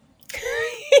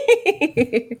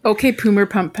 Okay, Poomer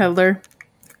pump peddler.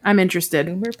 I'm interested.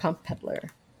 Boomer pump peddler.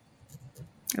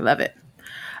 I love it.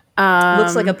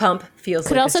 Looks like a pump. Feels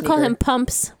Could like also a call sneaker. him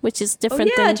Pumps, which is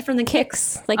different yeah, than different than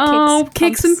kicks. Like Oh,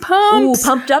 kicks and Ooh, pumps.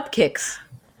 pumped up kicks.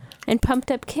 and pumped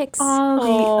up kicks.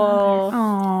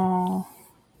 Oh,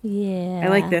 Yeah. I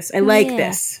like this. I like Yeah.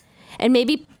 this. And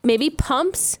maybe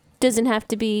Pumps doesn't have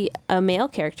to be a male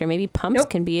character. Maybe Pumps Nope.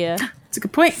 can be a It's a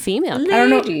good point. female. I don't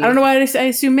know. Lady. I don't know why I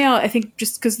assume male. I think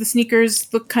just because the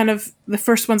sneakers look kind of the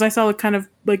first ones I saw look kind of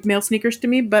like male sneakers to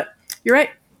me. But you're right.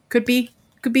 Could be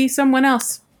someone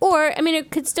else. Or I mean,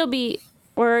 it could still be,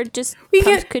 or just We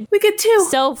Pumps get two.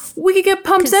 sell We could get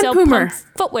pumps could and sell Poomer. Pumps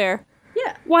footwear.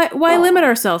 Yeah. Why limit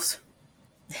ourselves?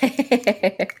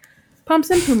 Pumps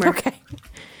and Poomer. Okay.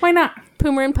 Why not?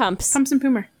 Poomer and Pumps. Pumps and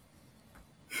Poomer.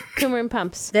 Poomer and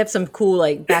Pumps. They have some cool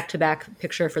like back-to-back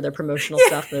picture for their promotional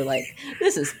stuff. They're like,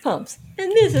 this is Pumps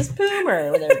and this is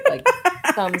Poomer. Where they're like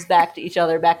thumbs back to each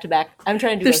other, back to back. I'm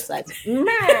trying to do both sides. And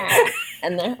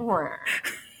then,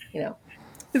 you know,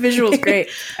 The visual's great.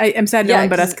 I'm sad no Yeah, one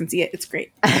but us 'cause- can see it. It's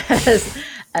great.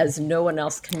 as no one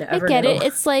else can I ever get know. it.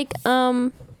 It's like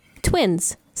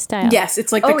Twins style. Yes,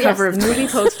 it's like the cover of the movie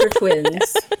poster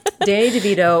twins, Danny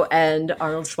DeVito and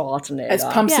Arnold Schwarzenegger as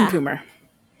Pumps Yeah. and Poomer.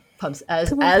 Pumps as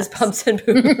Pumps and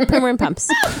Poomer. Poomer and Pumps.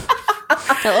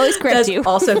 I'll always correct That's you.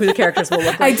 also who the characters will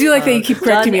look like. I do like that you keep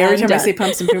correcting done me every and time I done. say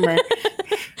Pumps and Poomer.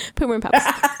 Poomer and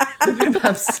Pumps.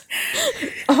 Pumps.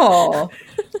 Oh,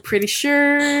 Pretty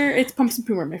sure it's Pumps and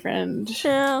Poomer, my friend.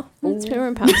 No, it's Poomer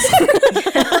and Pumps.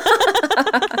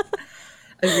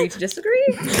 Agree to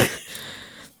disagree?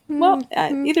 Well,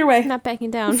 either way, Not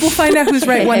backing down. we'll find out who's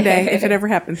right one day if it ever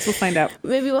happens. We'll find out.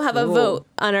 Maybe we'll have a vote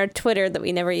on our Twitter that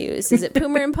we never use. Is it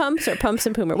Poomer and Pumps or Pumps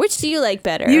and Poomer? Which do you like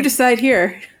better? You decide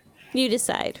here. You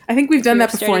decide. I think we've done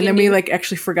that before, and then we starting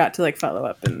actually forgot to follow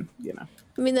up, and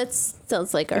I mean, that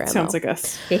sounds like our it MO. sounds like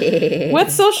us.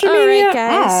 What's social All media? right,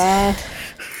 guys.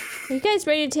 Ah. Are you guys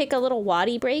ready to take a little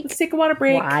waddy break? Let's take a water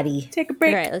break. Waddy. Take a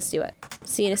break. All right, let's do it.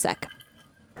 See you in a sec.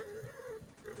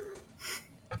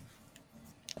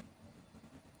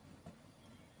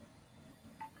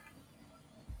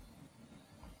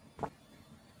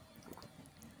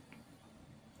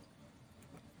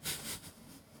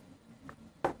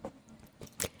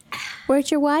 Where'd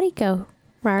your waddy go,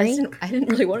 I Rari? didn't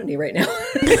really want any right now.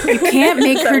 You can't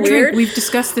make Is that her drink. weird? We've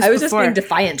discussed this I was just before. being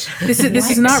defiant. This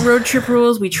is not road trip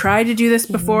rules. We tried to do this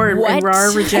before, and What?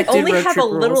 Rar I rejected only road have trip a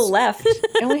little rules. left.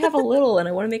 I only have a little, and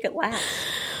I want to make it last.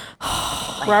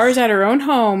 Rar's at her own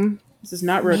home. This is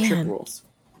not road trip Man. rules.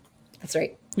 That's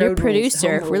right. Your Road rules,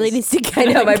 producer home really rules. needs to get I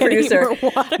know on my getting producer.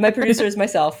 more water. My producer is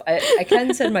myself. I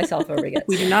can send myself over to get.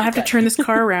 We do not have to turn this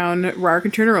car around. Rar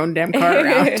can turn her own damn car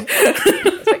around.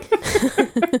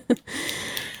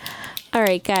 All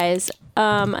right, guys.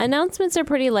 Announcements are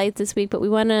pretty light this week, but we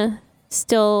want to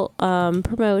still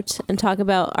promote and talk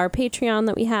about our Patreon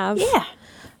that we have.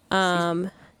 Yeah.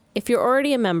 If you're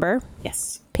already a member,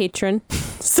 Yes. patron,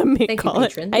 some may Thank you, call it.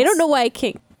 patron. I don't know why I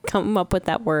can't come up with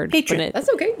that word. Patron. but That's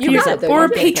okay. You got it. Though. Or You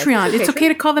did it. Patreon. It's Patron. okay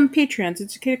to call them patrons.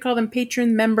 It's okay to call them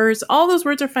patron members. All those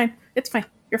words are fine. It's fine.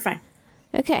 You're fine.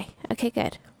 Okay,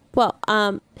 good. Well,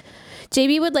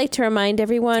 JB would like to remind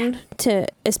everyone to,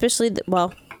 especially,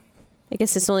 I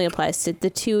guess this only applies to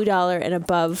the $2 and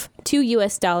above,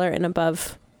 $2 and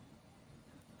above.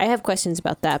 I have questions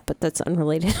about that, but that's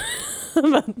unrelated.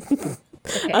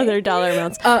 Other dollar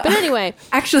amounts. But anyway,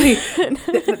 Actually,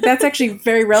 that's actually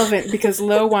very relevant because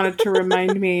Lo wanted to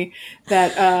remind me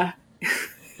that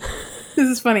this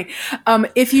is funny.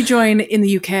 If you join in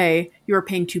the UK, you are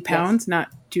paying £2, not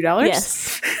 $2.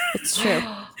 yes, it's true.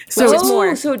 So Which it's is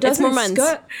more. So it It's doesn't more months.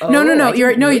 No.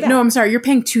 You're I'm sorry. You're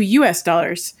paying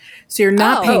 $2. So you're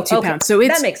not Oh, paying £2. okay. So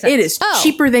it's That makes sense. it is Oh.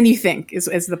 cheaper than you think. Is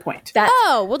the point?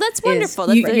 Oh, well, that's wonderful.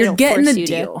 That's they You're don't getting force the you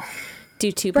to deal.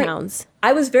 Do £2.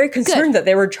 I was very concerned that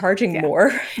they were charging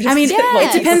more. I mean,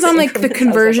 Yes. it depends on the increments. I was like,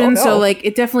 conversion. oh, So no.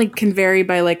 it definitely can vary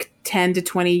by 10 to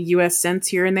 20 US cents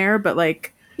here and there. But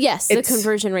Yes, the It's-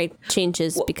 conversion rate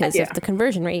changes because yeah. of the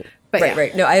conversion rate. but Right, yeah.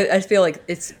 right. No, I feel like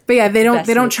it's But yeah, they best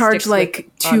don't that charge sticks with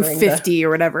honoring $2.50 or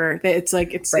whatever. It's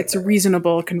it's a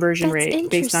reasonable conversion That's rate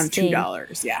based on interesting.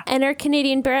 $2. Yeah. And our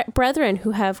Canadian brethren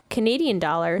who have Canadian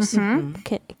dollars,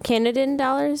 Canadian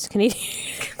dollars,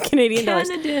 Canadian dollars.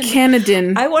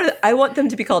 Canadian. I want them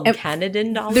to be called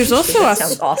Canadian dollars. There's also that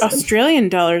sounds awesome. Australian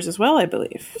dollars as well, I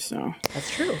believe. So That's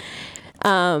true.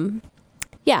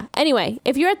 Yeah. Anyway,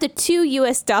 if you're at the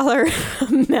 $2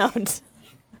 amount,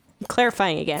 I'm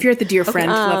clarifying again. if you're at the dear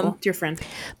friend level, dear friend.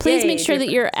 Please Yay, make sure dear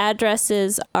that your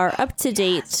addresses are up to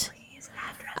date.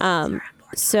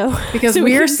 So Because so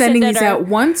we are can send sending these our- out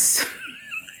once,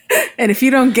 and if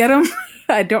you don't get them,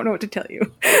 I don't know what to tell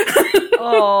you.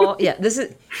 Oh, yeah. This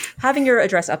is having your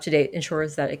address up to date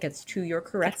ensures that it gets to your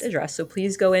correct address. So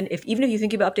please go in. Even if you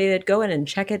think you've updated, go in and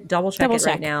check it. Double check it check.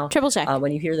 right now. Triple check.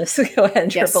 When you hear this, go ahead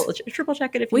and Yes. triple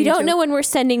check it. If you We need don't to. know when we're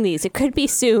sending these. It could be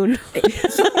soon.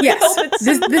 Yes,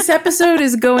 this episode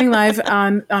is going live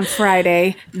on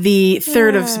Friday, the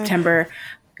 3rd of September.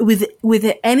 With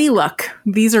any luck,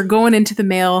 these are going into the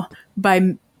mail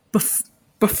by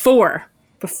before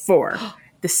the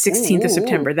 16th of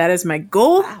September. That is my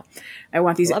goal. I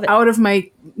want these Love it. out of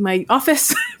my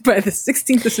office by the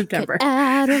 16th of September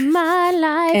Out of my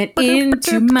life. and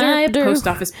into my post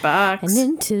office box. And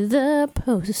into the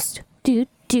post.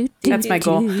 That's my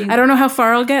goal. I don't know how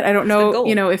far I'll get. I don't know,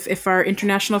 goal. if our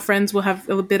international friends will have a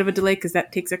little bit of a delay because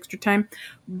that takes extra time.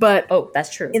 But Oh, that's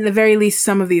true. in the very least,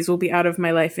 some of these will be out of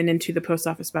my life and into the post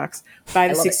office box by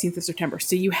the love it. 16th of September.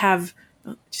 So you have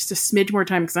just a smidge more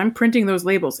time because I'm printing those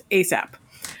labels ASAP.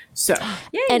 So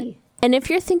Yay. And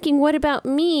if you're thinking, what about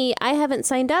me? I haven't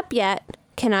signed up yet.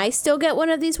 Can I still get one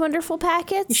of these wonderful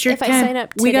packets? you sure if can. I sign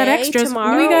up today, We got extras.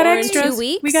 tomorrow, We got or extras. in 2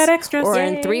 weeks? We got extras. Or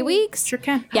Yay. in 3 weeks? Sure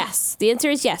can. Yes. The answer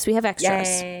is yes. We have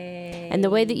extras. Yay. And the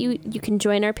way that you can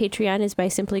join our Patreon is by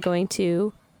simply going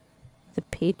to the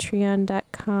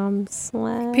patreon.com/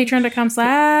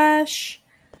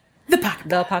 Patreon.com/the pocket.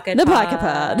 The pocket. The pod. Pocket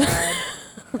Pod.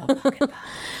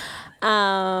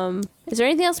 Is there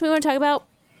anything else we want to talk about?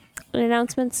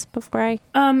 announcements before I?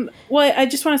 Well, I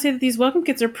just want to say that these welcome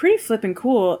kits are pretty flippin'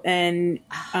 cool, and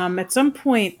at some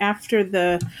point after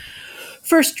the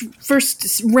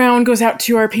first round goes out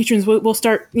to our patrons, we'll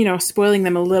start, spoiling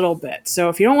them a little bit. So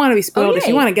if you don't want to be spoiled, if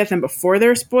you want to get them before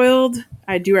they're spoiled,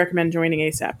 I do recommend joining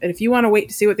ASAP. And if you want to wait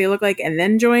to see what they look like and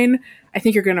then join, I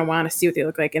think you're going to want to see what they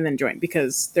look like and then join,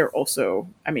 because they're also,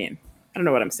 I don't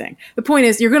know what I'm saying. The point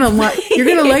is, you're gonna like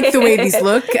the way these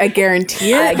look. I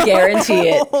guarantee it. I guarantee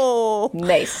it.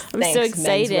 Nice. I'm Thanks, so Men's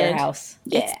excited. Warehouse.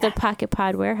 It's the Pocket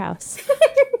Pod Warehouse.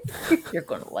 You're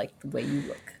gonna like the way you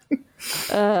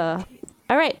look.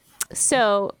 All right.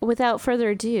 So without further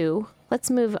ado, let's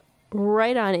move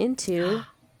right on into.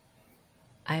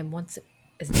 I am once.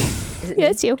 Is it Yeah,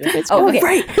 me? it's you. It's Oh, you. okay.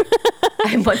 Right.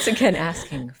 I'm once again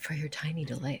asking for your tiny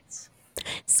delights.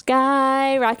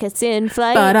 Sky rockets in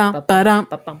flight. Ba-dum, ba-dum,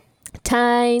 Ba-bum,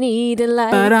 Tiny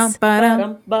delights. ba-dum,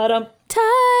 ba-dum. ba-dum.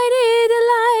 Tiny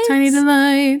delights. Tiny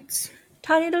delights.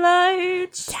 Tiny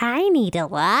delights. Tiny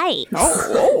delights.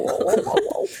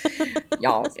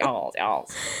 Y'all.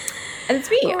 And it's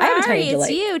me. I have a tiny Rory, delight.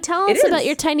 it's you. Tell It us about is.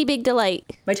 your tiny big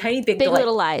delight. My tiny big Big delight.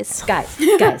 little lies. Guys.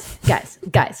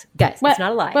 What? It's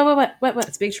not a lie. What?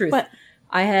 It's big truth. What?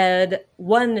 I had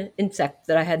one insect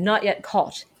that I had not yet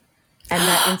caught, and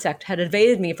that insect had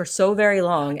evaded me for so very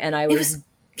long, and I was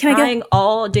Can I trying get?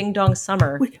 all ding dong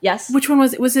summer. Yes, Which one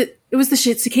was it? It was the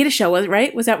cicada shell, was it?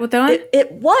 Right? Was that what that one?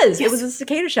 it was. Yes. It was a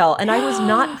cicada shell, and I was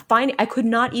not finding. I could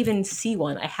not even see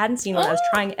one. I hadn't seen one. I was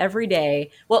trying every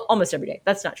day. Well, almost every day.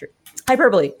 That's not true.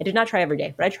 Hyperbole. I did not try every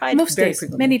day, but I tried Most very days,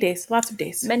 frequently. many days, lots of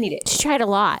days. Many days. She tried a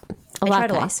lot. I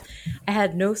tried a lot. guys. I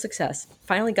had no success.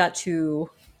 Finally got to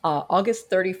August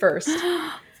 31st,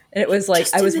 and it was like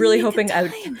Just I in was the really nick of hoping I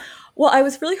would. time. Well, I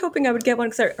was really hoping I would get one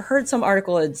because I heard some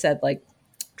article had said like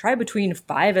try between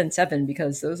 5 and 7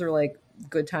 because those are like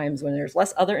good times when there's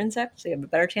less other insects. So you have a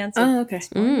better chance. Of Oh, okay.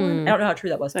 spawning one. I don't know how true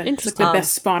that was. It's like Interesting. the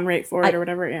best spawn rate for it or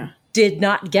whatever. Yeah. Did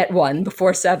not get one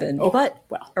before 7, but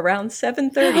well. around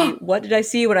 7:30, what did I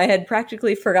see when I had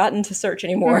practically forgotten to search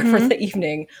anymore for the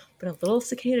evening? But a little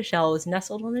cicada shell was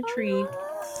nestled on a tree,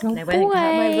 and I went and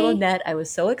got my little net. I was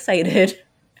so excited.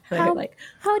 And I How, was like,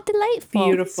 how delightful.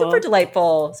 Beautiful. super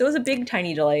delightful. So it was a big,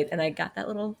 tiny delight. And I got that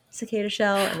little cicada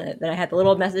shell. And then I had the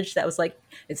little message that was like,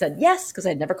 it said yes, because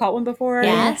I'd never caught one before.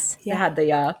 Yes. It had the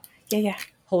Yeah.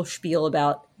 whole spiel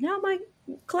about, now my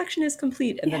collection is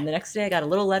complete. And then the next day I got a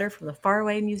little letter from the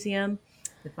Faraway Museum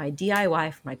with my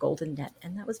DIY for my golden net.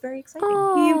 And that was very exciting.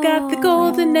 You got the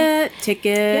golden net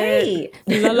ticket.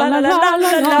 Yay! La, la, la, la,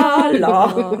 la,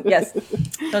 la. Yes.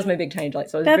 That was my big, tiny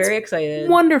delight. So I was That's very excited.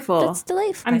 Wonderful. That's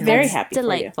delightful. I'm very That's happy for you.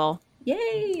 delightful.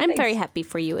 Yay! I'm thanks. very happy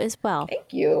for you as well.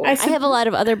 Thank you. I I have a lot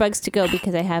of other bugs to go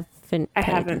because I haven't. I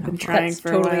haven't been trying That's for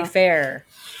a totally while. fair.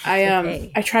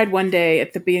 I tried one day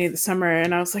at the beginning of the summer,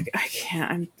 and I was like, I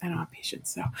can't. I don't have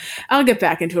patience, so I'll get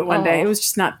back into it one day. Aw. It was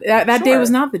just not that day Sure. was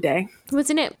not the day.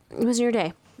 Wasn't it? It was your day.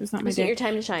 It was not my Wasn't day. your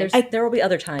time to shine? There will be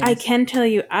other times. I can tell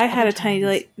you, I had a tiny times.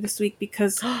 delight this week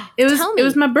because it was Tell me. it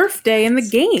was my birthday in the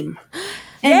game.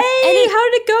 Yay! How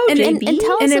did it go, and- JB? and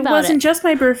tell us And it about wasn't it. just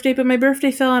my birthday, but my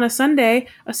birthday fell on a Sunday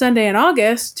in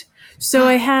August. So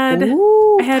I had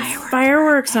Ooh, I had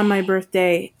fireworks on my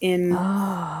birthday in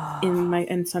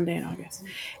Sunday in August.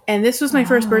 And this was my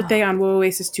first birthday on Woe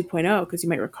Oasis 2.0 because you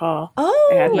might recall I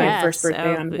had my yes. first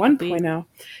birthday Oh, on we- 1.0.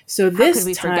 So could this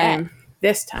we time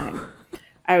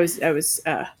I was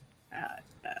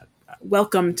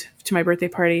welcomed to my birthday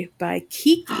party by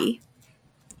Kiki.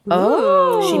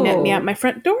 Oh. She met me at my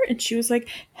front door and she was like,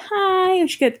 hi. And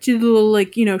she got to the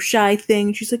little, shy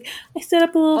thing. She's like, I set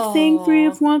up a little thing for you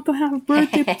if you want to go have a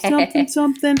birthday,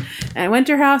 something. And I went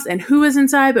to her house and who was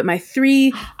inside but my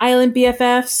 3 island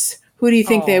BFFs? Who do you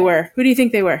think they were?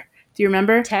 Do you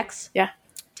remember? Tex. Yeah.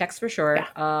 Tex for sure. Yeah.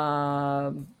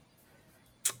 I'm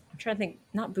trying to think.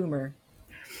 Not Boomer.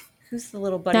 Who's the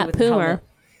little buddy Not with the Poomer. helmet?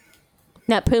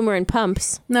 Not Poomer and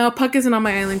Pumps. No, Puck isn't on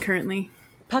my island currently.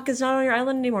 Puck is not on your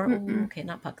island anymore. Ooh, okay,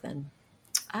 not Puck then.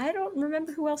 I don't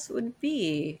remember who else it would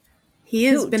be. He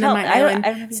has Who? been Tell- on my I don't- island I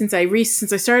don't have-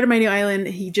 since I started my new island.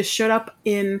 He just showed up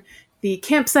in the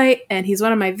campsite, and he's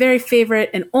one of my very favorite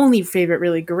and only favorite,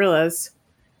 really, gorillas.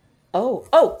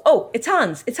 Oh! It's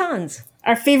Hans. It's Hans.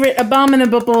 Our favorite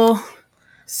abominable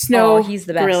snow Oh, he's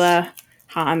the best. gorilla,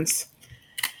 Hans.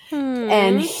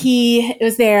 And he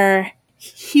was there.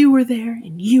 You were there,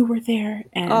 and you were there,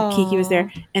 and Kiki was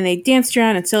there, and they danced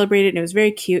around and celebrated, and it was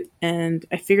very cute. And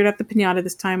I figured out the pinata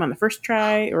this time on the first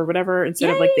try or whatever,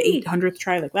 instead of like the Yay! 800th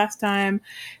try like last time.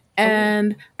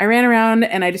 And I ran around,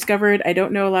 and I discovered I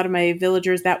don't know a lot of my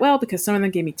villagers that well because some of them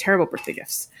gave me terrible birthday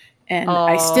gifts, and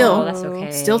I that's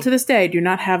okay. still to this day do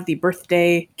not have the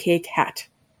birthday cake hat.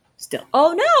 Still.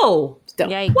 Oh no!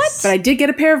 Yikes. But I did get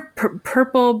a pair of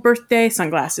purple birthday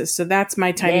sunglasses, so that's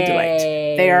my tiny delight.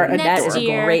 They are Yay. adorable. That Next is a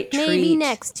year. great Maybe treat.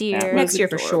 next year. Next year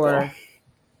for adorable. sure.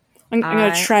 I'm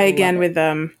going to try I again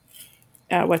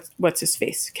love with what's his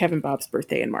face, Kevin Bob's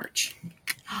birthday in March.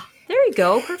 There you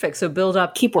go. Perfect. So build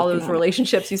up Keep all working those on it.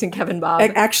 relationships using Kevin Bob.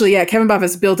 Actually, yeah, Kevin Bob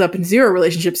has built up in 0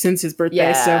 relationships since his birthday.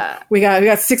 Yeah. So we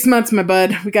got 6 months, my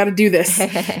bud. We got to do this.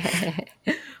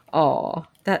 Oh,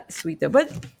 that's sweet though.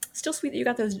 But still sweet that you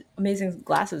got those amazing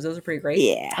glasses. Those are pretty great.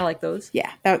 Yeah. I like those.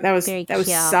 Yeah, that was Very that was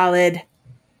cute. solid.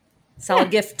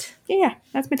 Solid gift. Yeah,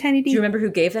 that's my tiny Do D. you remember who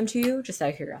gave them to you? Just out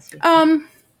of curiosity.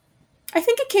 I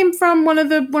think it came from one of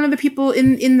the people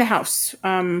in the house.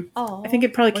 Oh, I think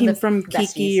it probably one came of the from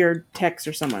besties. Kiki or Tex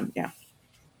or someone. Yeah,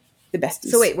 the besties.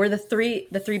 So wait, were the three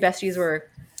besties were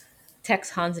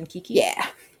Tex, Hans, and Kiki? Yeah,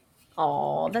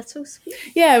 Oh, that's so sweet.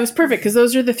 yeah, it was perfect because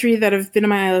those are the 3 that have been on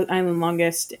my island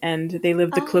longest, and they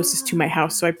live the closest to my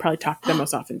house, so I probably talk to them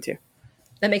most often too.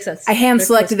 That makes sense. I hand They're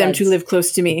selected close them to buds. live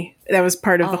close to me. That was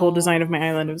part of the whole Oh. design of my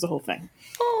island. It was a whole thing.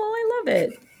 Oh, I love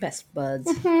it. Best buds.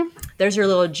 Mm-hmm. There's your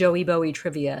little Joey Bowie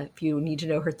trivia if you need to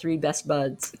know her 3 best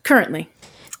buds. Currently,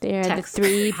 They are the Tex,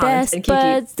 3 Hans, best and Kiki.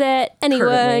 buds that anyone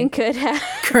Currently. could have.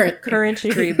 Current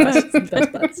 3 best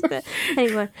buds. that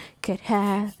anyone could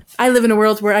have. I live in a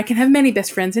world where I can have many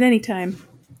best friends at any time.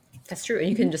 That's true. And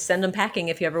you can just send them packing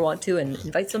if you ever want to and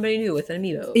invite somebody new with an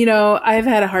amiibo. You know, I've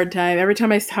had a hard time. Every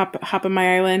time I hop on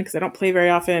my island, because I don't play very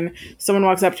often, someone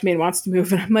walks up to me and wants to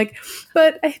move, and I'm like,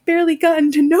 but I've barely gotten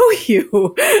to know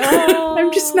you.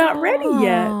 I'm just not ready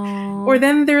yet. Or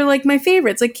then they're like my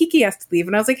favorites, like Kiki has to leave,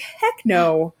 and I was like, heck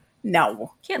no.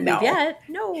 No. Can't no. leave yet.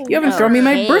 No. You haven't no. thrown me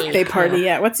my Hey. birthday party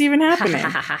yet. What's even happening?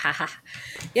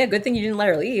 Yeah, good thing you didn't let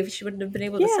her leave. She wouldn't have been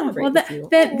able to Yeah, celebrate well, with you.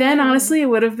 then honestly, it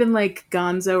would have been like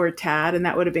Gonzo or Tad, and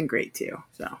that would have been great too.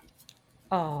 So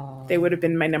Oh, they would have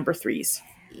been my number 3s.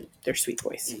 They're sweet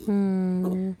boys.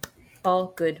 all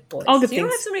good boys. All good So you don't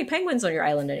things. have so many penguins on your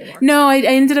island anymore. No, I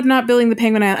ended up not building the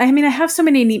penguin island. I mean, I have so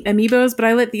many amiibos, but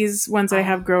I let these ones that I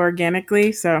have grow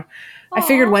organically. So I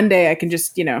figured one day I can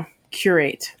just,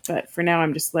 curate. But for now,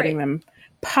 I'm just letting Right. them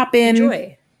pop in.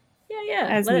 Enjoy. Yeah.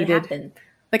 As let needed. it happen.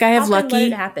 Like I have Pop in, let Lucky.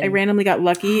 it happen. I randomly got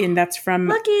Lucky, and that's from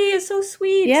Lucky is so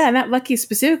sweet. yeah, and that Lucky is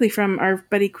specifically from our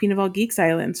buddy Queen of All Geeks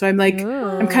Island. So I'm like,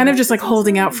 I'm kind of just like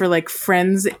holding out for like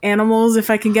friends animals if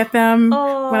I can get them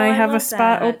Oh, when I I have a love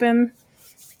spot that. open.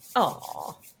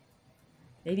 Aw.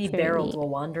 Maybe Very Beryl neat. will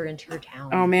wander into your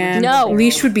town. Oh man, No.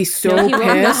 Leash would be so No, he will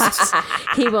pissed. not.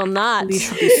 He will not. Leash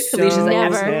would be so Leash is like,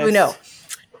 Never. absolutely no.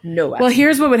 No. Well,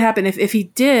 here's what would happen if he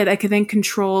did. I could then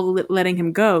control letting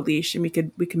him go, Leash, and we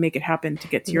could make it happen to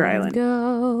get to your island.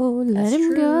 Go, let That's him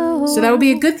true. go. So that would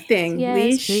be a good thing, Yes,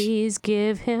 Leash. please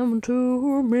give him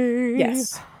to me.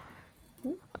 Yes.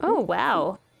 Oh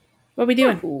wow. What are we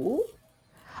doing? Ooh.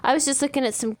 I was just looking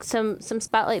at some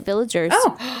Spotlight Villagers.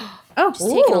 Oh, Just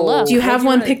taking a look. do you What have do you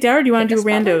one wanna picked out, or do you want to do pick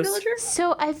a Spotlight randos? Villager?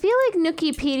 So I feel like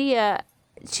Nookipedia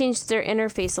changed their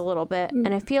interface a little bit,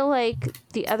 and I feel like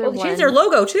the other Oh, one. they changed their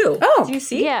logo too. Oh. Do you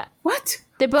see? Yeah, What?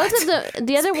 they both of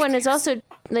the other one is also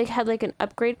like had like an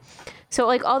upgrade. So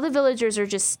like all the villagers are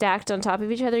just stacked on top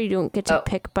of each other. You don't get to Oh.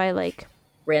 pick by like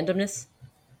Randomness.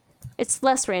 it's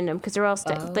less random because they're all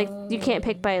stacked. Like you can't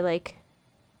pick by like.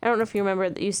 I don't know if you remember.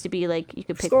 It used to be like you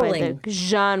could pick by Scrolling. the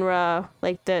genre,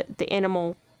 like the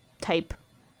animal type,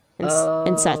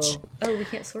 and such. Oh, we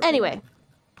can't sort. Anyway,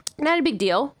 not a big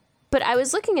deal. But I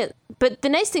was looking at. But the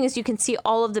nice thing is you can see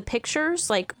all of the pictures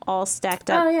like all stacked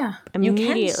up Oh yeah. You can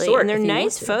immediately, sort and they're if you want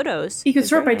nice to. photos. You can They're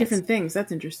sort by very nice. different things.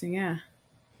 That's interesting. Yeah.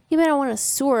 Yeah, but I don't want to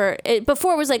sort.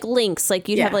 Before it was like links, like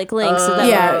you'd have Yeah. like links. So that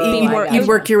Yeah, would be you'd- more. you'd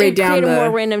work your way it'd down create a the- more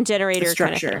random generator The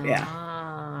kind of structure. thing. Yeah.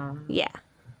 Yeah,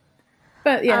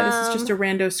 But yeah, this is just a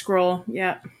rando scroll.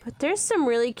 Yeah. but there's some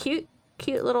really cute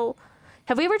little.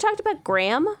 Have we ever talked about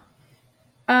Graham?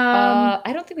 I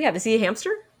don't think we have. Is he a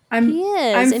hamster? I'm He is,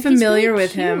 and I'm he's familiar really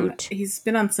with him. cute. He's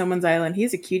been on someone's island.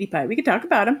 He's a cutie pie. We could talk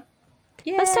about him.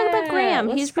 Yeah. Let's talk about Graham.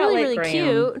 let's He's really spotlight really Graham.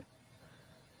 cute.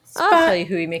 I'll tell you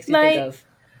who he makes me Like- think of.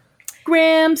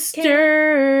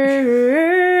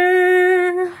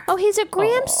 Gramster. Oh, he's a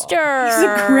Gramster. He's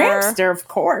a Gramster, of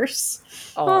course.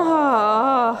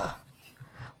 Oh.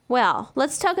 Well,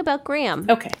 let's talk about Graham.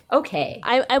 Okay. Okay.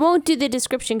 I won't do the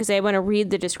description because I want to read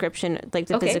the description, like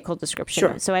the Okay. physical description.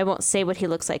 Sure. So I won't say what he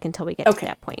looks like until we get to Okay.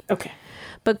 that point. Okay.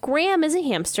 But Graham is a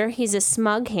hamster. He's a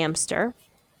smug hamster.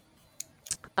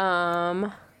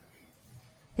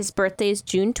 His birthday is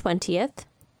June 20th.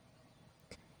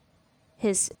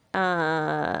 His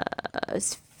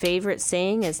favorite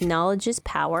saying is "knowledge is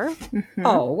power."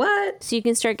 Oh, what? So you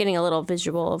can start getting a little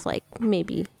visual of like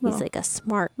maybe he's like a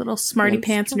smart. Little smarty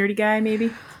pants nerdy guy,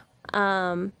 maybe.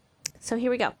 So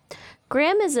here we go.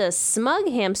 Graham is a smug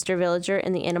hamster villager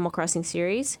in the Animal Crossing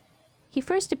series. He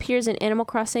first appears in Animal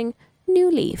Crossing New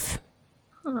Leaf.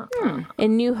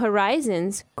 In New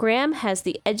Horizons, Graham has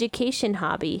the education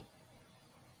hobby.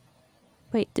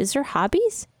 Wait, is there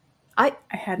hobbies? I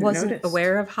hadn't wasn't noticed.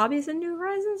 aware of hobbies in New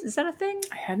Horizons. Is that a thing?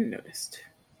 I hadn't noticed.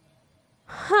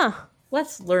 Huh.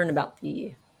 Let's learn about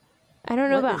the. I don't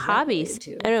know What about is that hobbies. related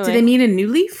to? I don't Do know. they mean a New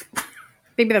Leaf?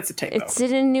 Maybe that's a typo. It's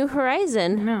in New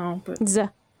Horizon. No, but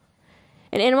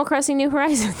In Animal Crossing New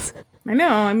Horizons. I know.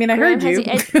 I mean, I Graham heard you.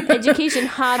 has the education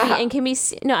hobby and can be...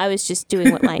 No, I was just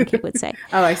doing what Lion King would say.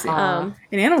 Oh, I see. Um,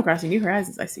 In Animal Crossing New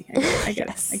Horizons, I see. I get it. I get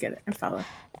Yes. it. I get it. I follow.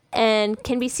 And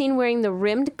can be seen wearing the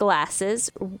rimmed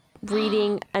glasses,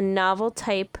 reading a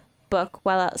novel-type book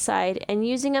while outside, and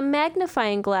using a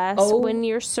magnifying glass Oh. when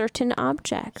near certain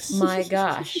objects. My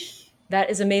gosh, that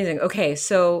is amazing. Okay,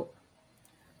 so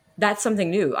that's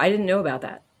something new. I didn't know about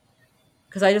that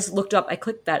because I just looked up. I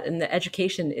clicked that, and the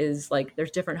education is like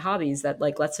there's different hobbies that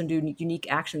like lets them do unique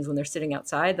actions when they're sitting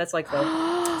outside. That's like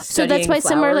the So that's why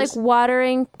some are like flowers.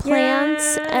 watering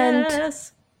plants and...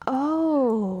 Yes.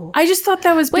 Oh. I just thought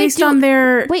that was Wait, based do- on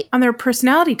their wait. on their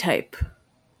personality type.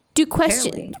 Do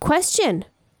Apparently. question.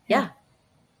 Yeah.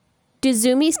 Do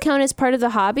zoomies count as part of the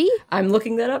hobby? I'm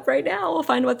looking that up right now. We'll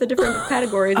find what the different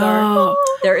categories are.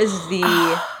 There is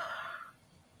the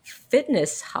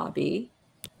fitness hobby.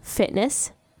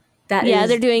 Fitness. That Yeah, is-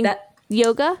 they're doing that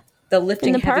yoga. the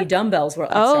lifting the heavy park? dumbbells. Were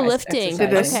Oh, exercise- lifting.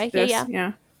 exercising. Okay,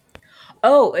 yeah.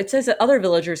 Oh, it says that other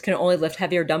villagers can only lift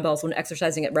heavier dumbbells when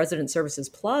exercising at Resident Services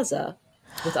Plaza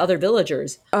with other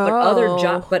villagers. But Oh.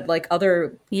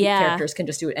 other Yeah. characters can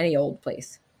just do it any old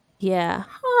place. Yeah.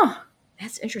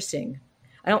 That's interesting.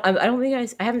 I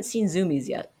haven't seen Zoomies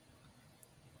yet.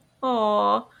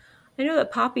 Aw. I know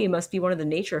that Poppy must be one of the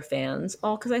nature fans.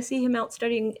 Oh, because I see him out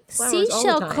studying flowers all the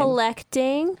Seashell time.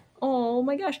 collecting. Oh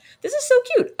my gosh. This is so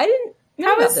cute. I didn't know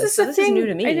How about is this. this So a this thing? is new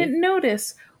to me. I didn't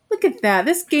notice. Look at that.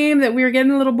 This game that we were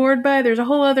getting a little bored by, there's a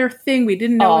whole other thing we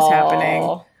didn't know was happening.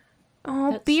 Aw.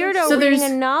 Oh, That's so Beardo So reading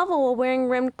there's- a novel while wearing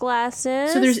rimmed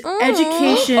glasses. So there's Mm.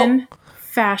 education,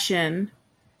 fashion,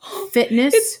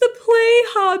 fitness. It's the play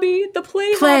hobby. The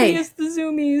play Play. hobby is the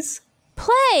Zoomies.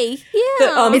 Play.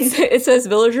 Yeah. It says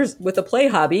villagers with a play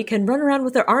hobby can run around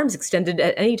with their arms extended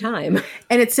at any time.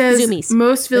 And it says Zoomies.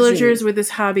 most villagers Zoomies. with this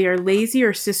hobby are lazy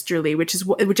or sisterly, which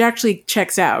actually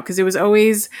checks out because it was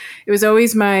always my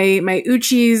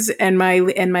Uchis and my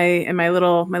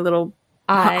little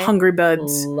I hungry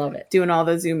buds love it. doing all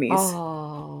the zoomies.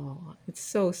 Oh, it's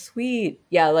so sweet.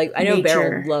 Yeah, like I know Nature.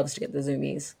 Beryl loves to get the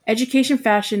Zoomies. Education,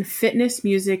 fashion, fitness,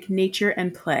 music, nature,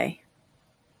 and play.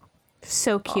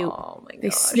 So cute. Oh my gosh, They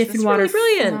sniff that's and water really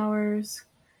brilliant. flowers.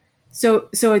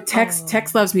 So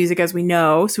Tex loves music, as we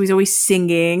know. So he's always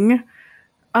singing.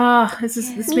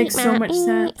 This makes so much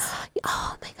sense.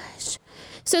 Oh my gosh.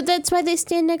 So that's why they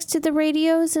stand next to the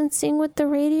radios and sing with the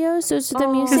radios? Those are the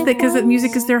music Because the ones?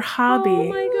 music is their hobby. Oh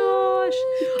my gosh.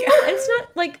 Oh, and it's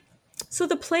not like so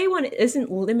the play one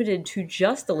isn't limited to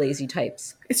just the lazy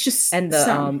types It's just and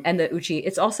the Uchi.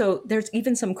 It's also there's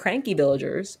even some cranky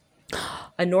villagers,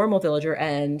 a normal villager,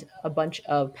 and a bunch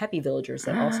of peppy villagers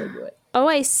that also do it. Oh,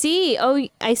 I see. Oh,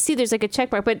 I see. There's like a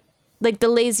check mark, but like the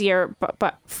lazier, but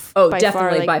Oh, by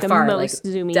definitely far, by the far, most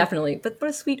like zoomy. definitely. But what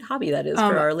a sweet hobby that is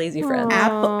for our lazy friends.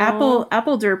 Apple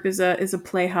Derp is a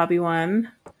play hobby one.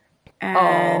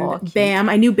 And Oh, cute. Bam,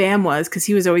 I knew Bam was because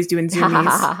he was always doing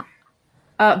zoomies.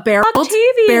 Barreled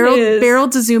Octavian is.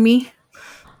 Barreled to zoomie.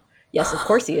 Yes, of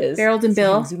course he is. Barreled and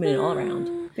Bill. Zooming in all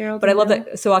around. Barreled But I and love Bill.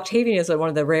 that. So Octavian is one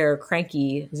of the rare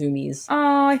cranky zoomies.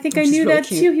 Oh, I think I Which is knew really that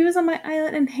cute. too. He was on my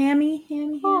island and Hammy.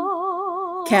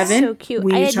 Kevin. So cute.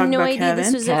 We I need to had talk no about idea this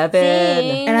Kevin. was Kevin. a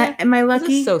thing. And my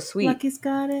Lucky. so sweet. Lucky's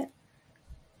got it.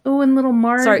 Oh, and little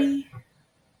Marty. Sorry.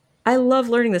 I love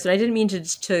learning this, and I didn't mean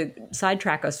to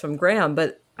sidetrack us from Graham,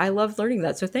 but I love learning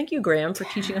that. So thank you, Graham, for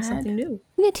teaching us something new.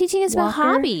 Yeah, teaching us about Walker,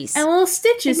 hobbies. And little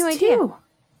Stitches I had no idea. too.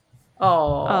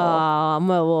 Oh,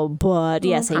 My little bud.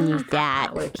 Yes, I knew that.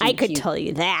 What a cute, I could cute- tell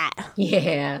you that.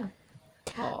 yeah.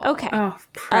 Okay. Oh,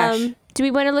 fresh. Do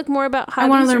we want to look more about I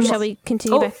wanna hobbies, or learn shall more- we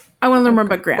continue? Oh, By... I want to learn more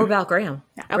about Graham. Or about Graham.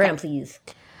 Graham, please.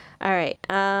 All right.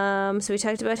 So we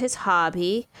talked about his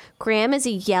hobby. Graham is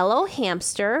a yellow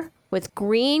hamster with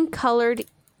green colored.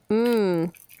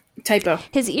 Typo.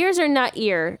 His ears are not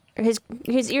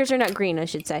His ears are not green, I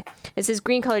should say. It says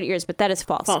green colored ears, but that is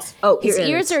false. False. Oh, His ear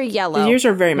ears innards. are yellow. His ears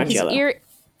are very much yellow.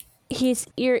 His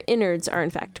ear innards are in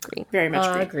fact green. Very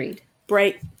much green. Agreed.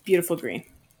 Bright, beautiful green.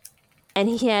 And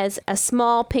he has a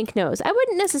small pink nose. I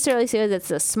wouldn't necessarily say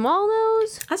that's a small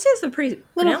nose. I'd say it's a pretty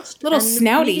pronounced little and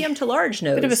snouty. medium to large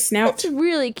nose. Bit of a snout. It's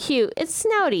really cute. It's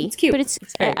snouty. It's cute. But it's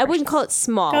very I wouldn't call it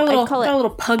small. Got a little, I'd call got a it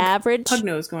little pug average. pug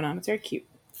nose going on. It's very cute.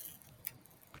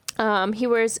 He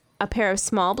wears a pair of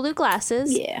small blue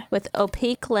glasses Yeah. with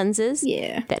opaque lenses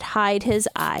Yeah. that hide his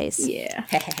eyes. Yeah.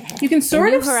 You can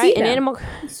sort of see them. animal. You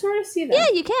can sort of see them. Yeah,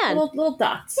 you can. Little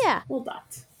dots. Yeah. Little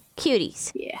dots.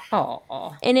 Cuties. Yeah.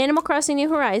 Oh, In Animal Crossing New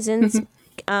Horizons,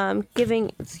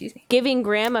 giving excuse me. giving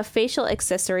Graham a facial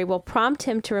accessory will prompt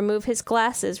him to remove his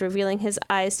glasses, revealing his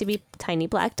eyes to be tiny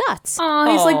black dots.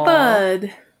 Oh, he's like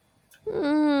Bud.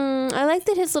 I like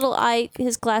that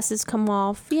his glasses come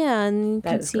off. Yeah, and you That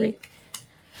can is see. great.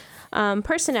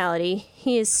 Personality.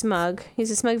 He is smug.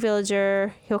 He's a smug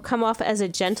villager. He'll come off as a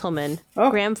gentleman. Oh.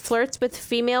 Graham flirts with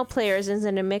female players and is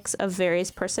in a mix of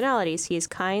various personalities. He is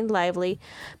kind, lively,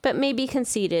 but may be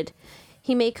conceited.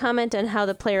 He may comment on how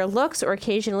the player looks or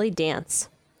occasionally dance.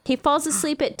 He falls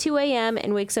asleep at 2 a.m.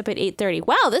 and wakes up at 8:30.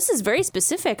 Wow, this is very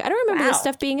specific. I don't remember this Wow.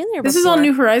 stuff being in there This before. is all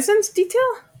New Horizons detail?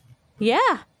 Yeah.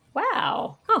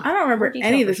 Wow. Huh. I don't remember More detail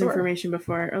any of for this sure. information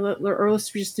before. Or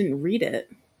else we just didn't read it.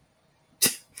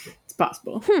 It's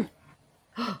possible.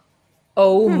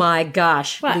 Oh my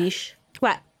gosh, What? Leash.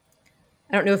 What?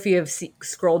 I don't know if you have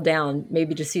scrolled down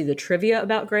maybe to see the trivia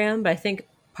about Graham, but I think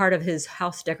part of his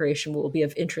house decoration will be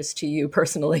of interest to you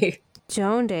personally.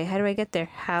 Joan Day. How do I get there?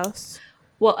 House.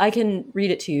 Well, I can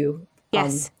read it to you.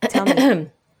 Yes. Tell me.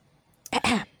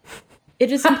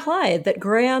 It is implied that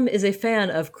Graham is a fan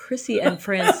of Chrissy and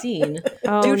Francine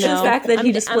Oh, due to the no. fact that he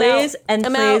I'm displays out. and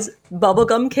I'm plays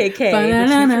Bubblegum KK, which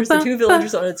features the two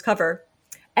villagers on its cover.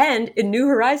 And in New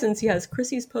Horizons, he has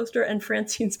Chrissy's poster and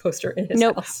Francine's poster in his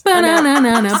Nope. house.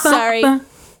 Sorry. I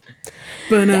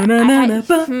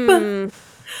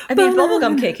mean,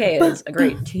 Bubblegum KK is a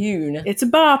great tune. It's a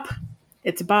bop.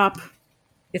 It's a bop.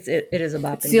 It is a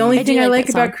bop. It's the only I do thing I like like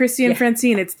that about song. Chrissy and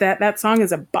Francine. It's that song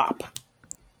is a bop.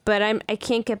 But I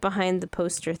can't get behind the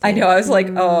poster thing. I know. I was like,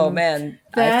 oh man,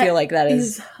 I feel like that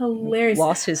is hilarious.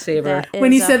 lost his favor. That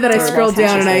When is you a said that, I hard scrolled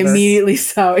down and I favor. immediately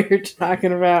saw what you're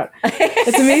talking about.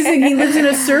 It's amazing. He lives in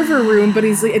a server room, but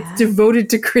it's devoted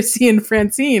to Chrissy and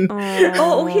Francine.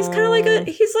 Oh, he's kind of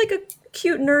like a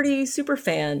cute nerdy super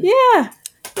fan. Yeah.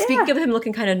 Speaking of him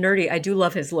looking kind of nerdy, I do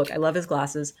love his look. I love his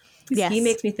glasses. Yes. He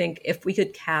makes me think if we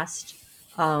could cast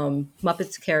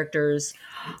Muppets characters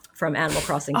from Animal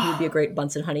Crossing, he would be a great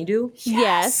Bunsen Honeydew.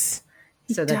 Yes.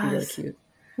 So that'd be really does. cute.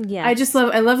 Yeah.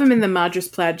 I love him in the Madras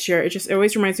plaid shirt. It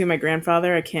always reminds me of my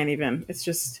grandfather. I can't even. It's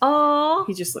just, Oh,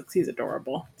 he's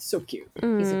adorable. So cute.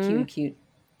 he's a cute.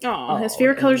 Oh, his Oh,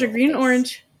 favorite colors are little green and face.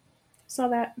 orange. Saw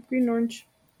that. Green and orange.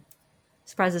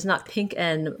 Surprised it's not pink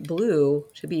and blue.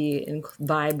 Should be in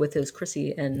vibe with his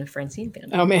Chrissy and Francine fandom.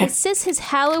 Oh, man. It says his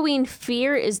Halloween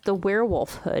fear is the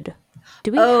werewolf hood.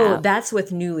 Do we Oh, have? that's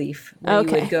with New Leaf. Where you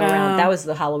Okay. would go around. That was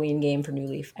the Halloween game for New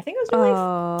Leaf. I think it was New Leaf.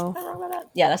 Oh. Am I wrong about that?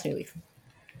 Yeah, that's New Leaf.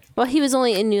 Well, he was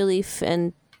only in New Leaf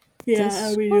and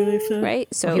Yeah, we really fun.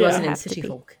 right, so He it would wasn't in have to City be.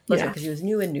 Folk. Wasn't Yeah. because he was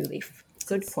new in New Leaf.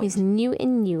 Good point. He's new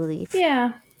in New Leaf.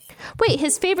 Yeah. Wait,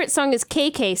 his favorite song is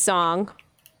KK song.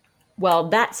 Well,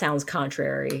 that sounds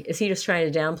contrary. Is he just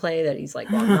trying to downplay that he's like,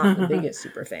 well, I'm not the biggest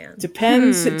super fan?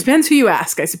 Depends. It depends who you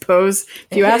ask, I suppose.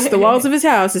 If you ask the walls of his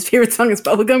house, his favorite song is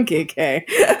Bubblegum KK.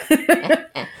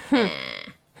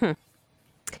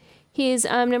 He's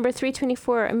number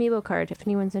 324 amiibo card, if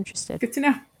anyone's interested. Good to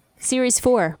know. Series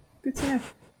 4. Good to know.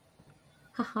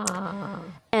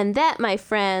 And that, my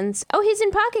friends... Oh, he's in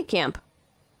Pocket Camp.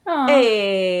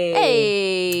 Hey.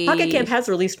 Hey! Pocket Camp has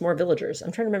released more villagers.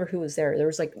 I'm trying to remember who was there. There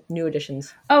was like new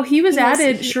additions. Oh, he was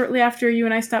added shortly after you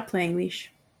and I stopped playing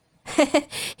Leash.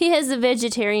 He has the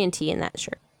vegetarian tea in that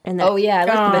shirt. And that, Oh yeah, I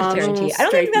like the Oh, vegetarian little tea. I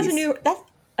don't think that's a stripies. new. That's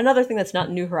another thing that's not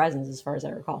New Horizons, as far as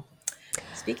I recall.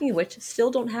 Speaking of which,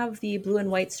 still don't have the blue and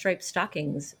white striped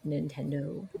stockings.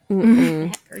 Nintendo, what the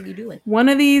heck are you doing? One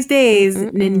of these days,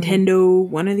 Nintendo.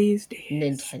 One of these days.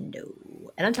 Nintendo,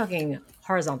 and I'm talking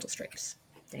horizontal stripes.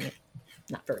 Dang it,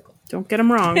 not vertical. Don't get them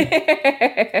wrong.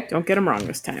 Don't get them wrong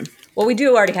this time. Well, we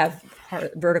do already have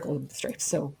vertical stripes,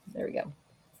 so there we go.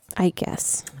 I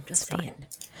guess. I'm just saying.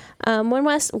 One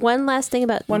last thing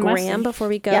about One last Graham thing. before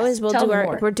we go Yes, is tell me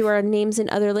more. we'll do our names in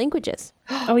other languages.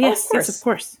 Oh, yes. course. Yes, of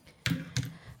course.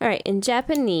 All right, in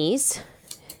Japanese,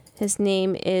 his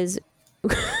name is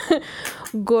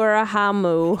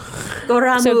Gorahamu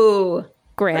Goramu,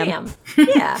 Graham.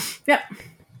 yeah. Yep.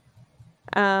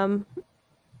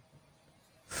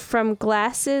 From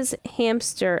glasses,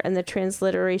 hamster, and the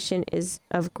transliteration is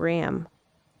of Graham.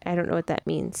 I don't know what that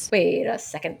means. Wait a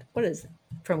second. What is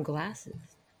from glasses?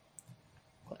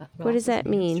 What does that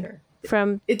mean?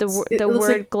 from the it looks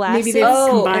word like glasses. maybe they've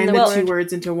Oh, combined and the well- two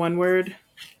words into one word.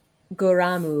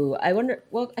 Goramu. I wonder.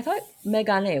 Well, I thought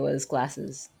megane was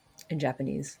glasses in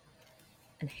Japanese,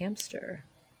 and hamster.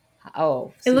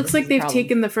 Oh, It see, looks this like is a they've problem.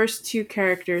 taken the first two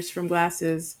characters from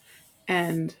glasses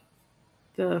and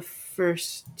the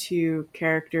first two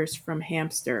characters from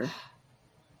hamster.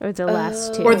 Or the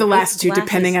last two. Or the it's last two, glasses.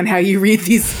 depending on how you read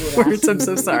these words. I'm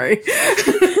so sorry.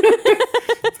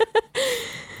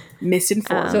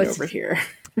 Misinformed So it's- over here.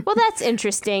 Well, that's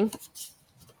interesting.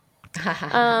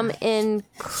 In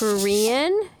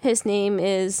Korean, his name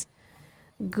is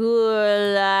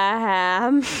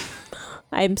Gulaham.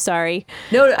 I'm sorry.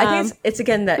 No, I think it's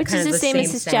again that Which kind is of the same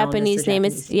as his sound Japanese the name.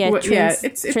 Japanese. It's, yeah, Well, yeah,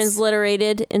 it's-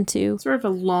 transliterated into... Sort of a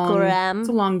long Gram. It's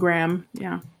a long gram.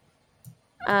 Yeah.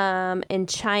 In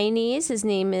Chinese, his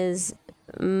name is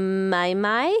Mai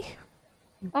Mai.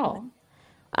 Oh,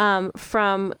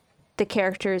 From the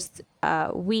characters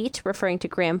wheat, referring to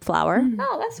gram flour.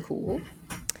 oh, that's cool.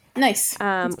 Nice.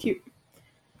 That's cute.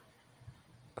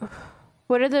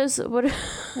 What are those? What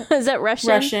is that Russian?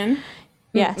 Russian.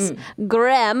 Yes.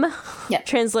 Graham, Yeah.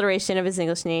 transliteration of his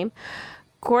English name.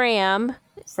 Graham,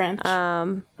 French.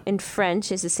 in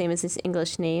French, is the same as his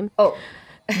English name. Oh,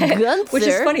 Gunther. which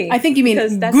is funny. I think you mean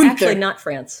because that's Gunther. actually not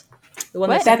France. The one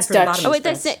What? that's That's second from the Dutch. bottom Oh, is wait,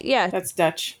 that's France. it. Yeah. That's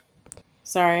Dutch.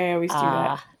 Sorry, I always do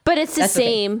that. But it's the That's okay.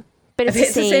 same. But it's,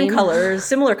 It's the same colors,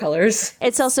 similar colors.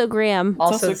 It's also Graham. It's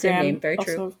Also the same Graham, name. Very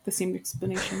true. Also the same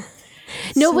explanation.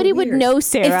 Nobody would weird. know,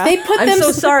 Sarah. If they put I'm them,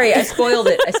 so sorry. I spoiled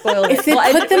it. I spoiled it. If they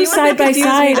I- put them you would've side been by confused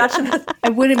when you side, got to- I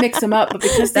wouldn't mix them up. But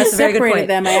because they That's a very good separated point.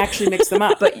 them, I actually mixed them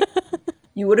up. But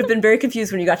you would have been very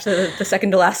confused when you got to the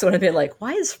second to last one and been like,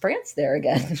 why is France there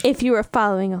again? if you were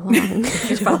following along.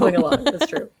 She's following along. That's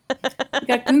true. We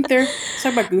got Gunther. Let's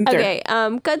talk about Gunther.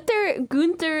 Okay,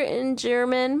 Gunther in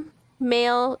German,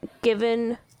 male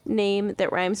given name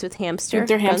that rhymes with hamster.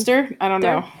 Gunther hamster? I don't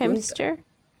know. Hamster.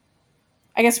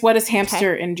 I guess what is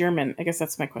hamster in German? I guess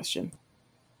that's my question.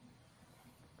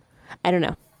 I don't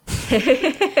know.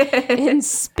 In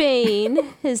Spain,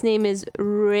 his name is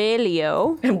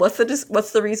Relio And what's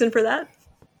the reason for that?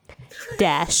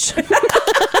 Dash.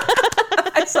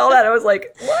 I saw that. I was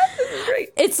like, what? This is great.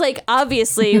 It's like,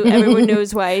 obviously, everyone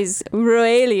knows why he's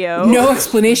Relio. No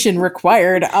explanation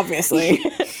required, obviously.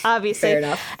 Obviously. Fair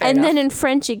enough. Fair And enough. then in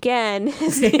French again,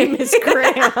 his name is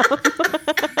Graham,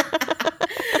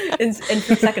 in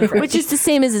second French. which is the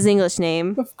same as his English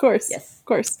name. Of course. Yes. Of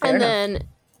course. Fair And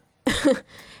enough. then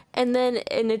and then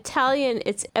in Italian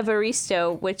it's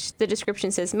Evaristo, which the description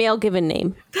says male given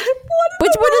name.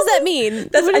 What does that mean?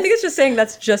 That's, I think it's just saying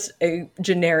that's just a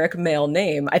generic male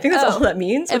name. I think that's all that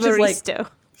means. Which Evaristo.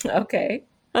 is like, okay,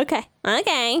 Okay.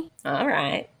 all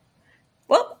right.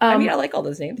 Well, I mean, I like all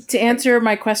those names. To answer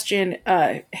my question,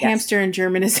 hamster in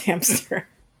German is hamster.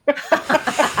 No,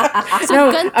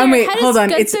 Gunther, wait, how does hold on.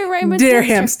 Gunther It's rhyme with der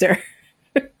hamster?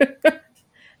 hamster.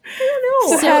 No,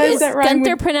 So How does is that rhyme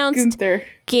Gunther with pronounced Gunther?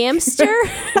 Gamster?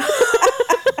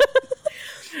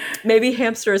 maybe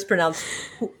hamster is pronounced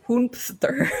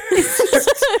Hunpster.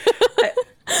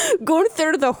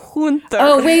 Gunther the Hunter.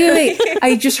 Oh, wait.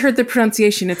 I just heard the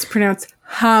pronunciation. It's pronounced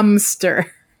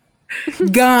hamster.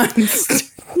 Gunst.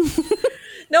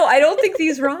 No, I don't think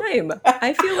these rhyme.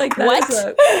 I feel like that What? is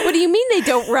a. What do you mean they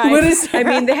don't rhyme? What is- I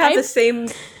mean, they have the same.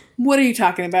 What are you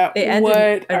talking about? They end what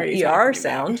in are an you ER talking about?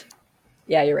 sound.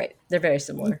 Yeah, you're right. They're very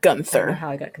similar. I don't know Gunther. how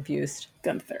I got confused.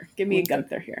 Gunther. Give me a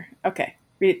Gunther here. Okay.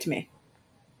 Read it to me.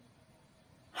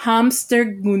 Hamster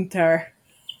Gunther.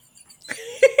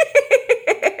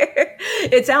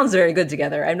 It sounds very good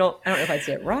together. I don't know if I'd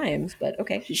say it rhymes, but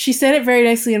okay. She said it very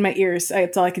nicely in my ears.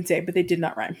 That's all I can say, but they did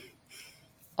not rhyme.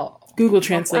 Oh, Google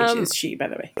Translate is she, by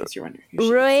the way, in case you're wondering. Who's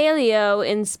she? Roelio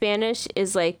in Spanish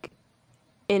is like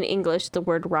in English the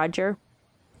word Roger.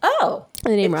 oh, The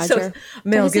name So Roger.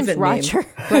 male His name's given Roger. name.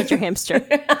 Roger Hamster.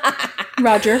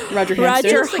 Roger Hamster. Roger Looks like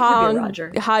maybe Hong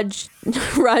Roger. Hodge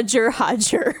Roger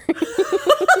Hodger.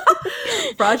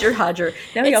 Roger Hodger.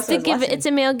 Now he It's also the has given, last it's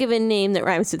a male given name that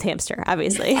rhymes with hamster,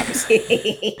 obviously.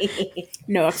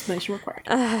 No explanation required.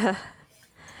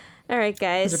 All right,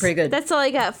 guys. Those are pretty good. That's all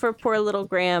I got for poor little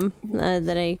Graham.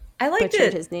 That I liked butchered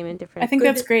it. his name in different. I think Good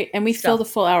that's great. And we stuff. filled a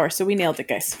full hour, so we nailed it,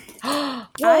 guys. I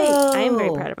am very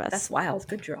Whoa, proud of us. That's wild.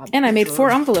 Good job. And I Good made job.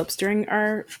 4 envelopes during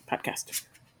our podcast.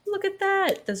 Look at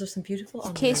that. Those are some beautiful.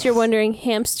 In case you're wondering,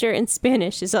 hamster in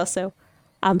Spanish is also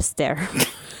amster.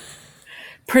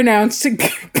 Pronounced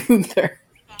Gunther.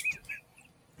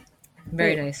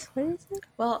 Very nice. What is it?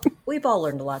 Well, we've all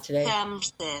learned a lot today.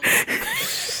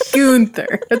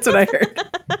 Gunther. That's what I heard.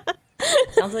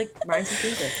 Sounds like rhymes with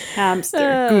Gunther. Hamster.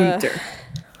 Gunther.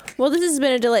 Well, this has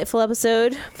been a delightful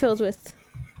episode filled with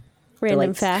random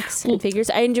delights. facts and figures.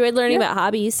 I enjoyed learning about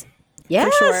hobbies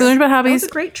Yes. sure. We learned about That hobbies. was a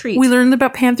great treat. We learned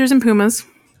about panthers and pumas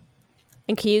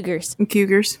and cougars and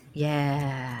cougars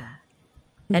Yeah.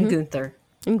 And Gunther.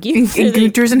 and and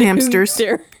goonters and hamsters,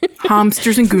 Gunther.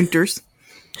 hamsters and goonters.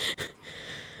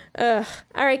 All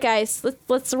right, guys,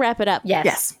 let's wrap it up. Yes.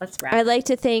 Yes. Let's wrap. I'd like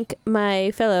to thank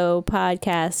my fellow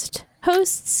podcast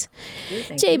hosts, Thank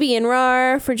you. JB and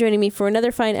Rar, for joining me for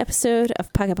another fine episode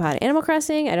of Pocket Pod Animal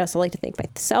Crossing. I'd also like to thank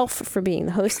myself for being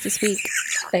the host this week.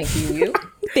 Thank you.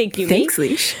 Thank you, Thanks, me.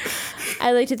 Leash.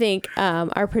 I'd like to thank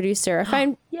our producer,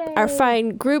 our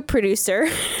fine group producer,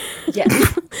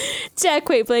 Yes. Jack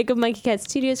Quaid Blake of Monkey Cat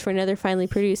Studios, for another finely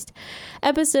produced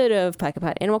episode of Pocket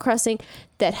Pod Animal Crossing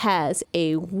that has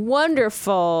a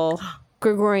wonderful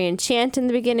Gregorian chant in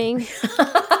the beginning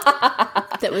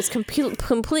that was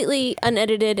completely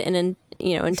unedited and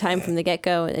in time from the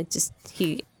get-go. And it just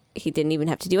he didn't even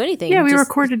have to do anything. Yeah, we Just-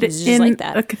 recorded was it just in like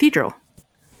that. a cathedral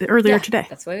earlier today.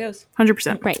 That's what it goes.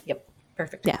 100%. Right. Yep.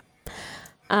 Perfect. Yeah.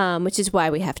 Which is why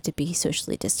we have to be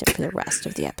socially distant for the rest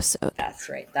of the episode. That's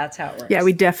right. That's how it works. Yeah,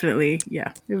 we definitely,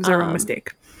 it was our own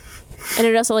mistake. And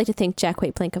I'd also like to thank Jack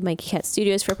White Plank of Monkey Cat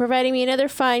Studios for providing me another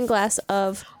fine glass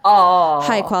of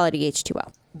high quality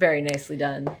H2O. Very nicely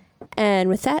done. And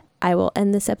with that, I will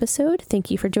end this episode. Thank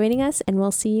you for joining us, and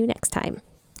we'll see you next time.